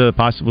reasons to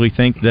possibly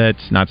think that,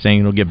 not saying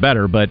it'll get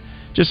better, but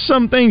just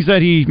some things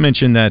that he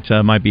mentioned that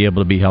might be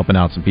able to be helping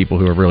out some people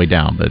who are really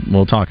down. But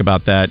we'll talk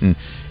about that and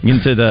get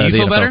into the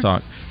NFL better?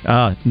 Talk.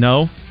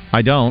 No,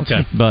 I don't.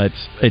 Okay. But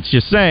it's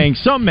just saying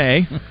some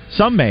may out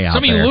some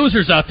of you there.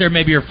 losers out there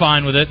maybe are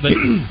fine with it, but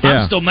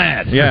I'm still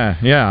mad.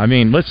 Yeah. I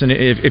mean, listen,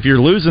 if you're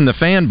losing the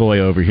fanboy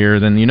over here,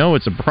 then you know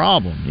it's a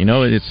problem. You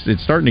know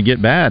it's starting to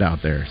get bad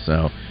out there.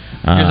 So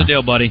here's the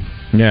deal, buddy.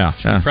 Yeah.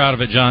 I'm proud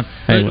of it, John.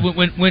 Hey,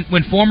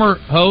 when former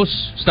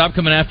hosts stop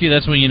coming after you,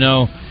 that's when you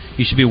know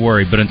you should be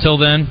worried. But until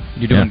then,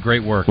 you're doing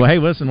great work. Well, hey,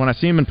 listen, when I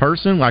see him in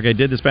person, like I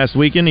did this past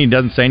weekend, he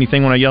doesn't say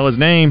anything when I yell his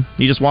name.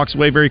 He just walks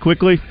away very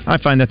quickly. I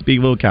find that to be a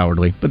little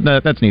cowardly, but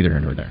that's neither here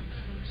nor there.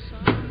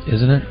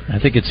 Isn't it? I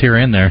think it's here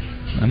and there.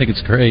 I think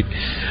it's great.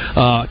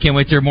 Can't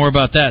wait to hear more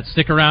about that.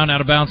 Stick around.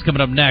 Out of Bounds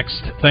coming up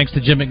next. Thanks to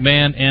Jim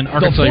McMahon and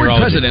Arkansas The Ford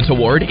Urology. President's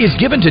Award is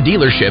given to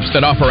dealerships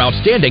that offer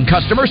outstanding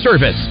customer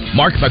service.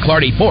 Mark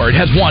McClarty Ford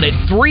has won it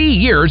 3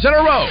 years in a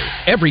row.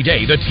 Every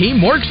day, the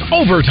team works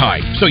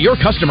overtime, so your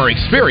customer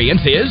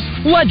experience is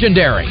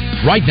legendary.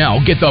 Right now,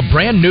 get the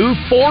brand new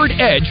Ford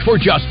Edge for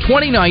just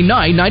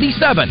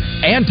 $29,997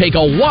 and take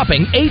a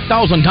whopping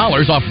 $8,000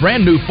 off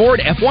brand new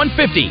Ford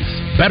F-150s.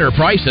 Better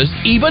prices,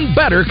 even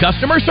better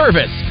customer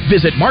service.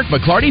 Visit Mark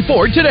McClarty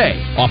Ford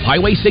today off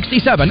Highway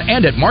 67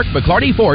 and at Mark McClarty Ford.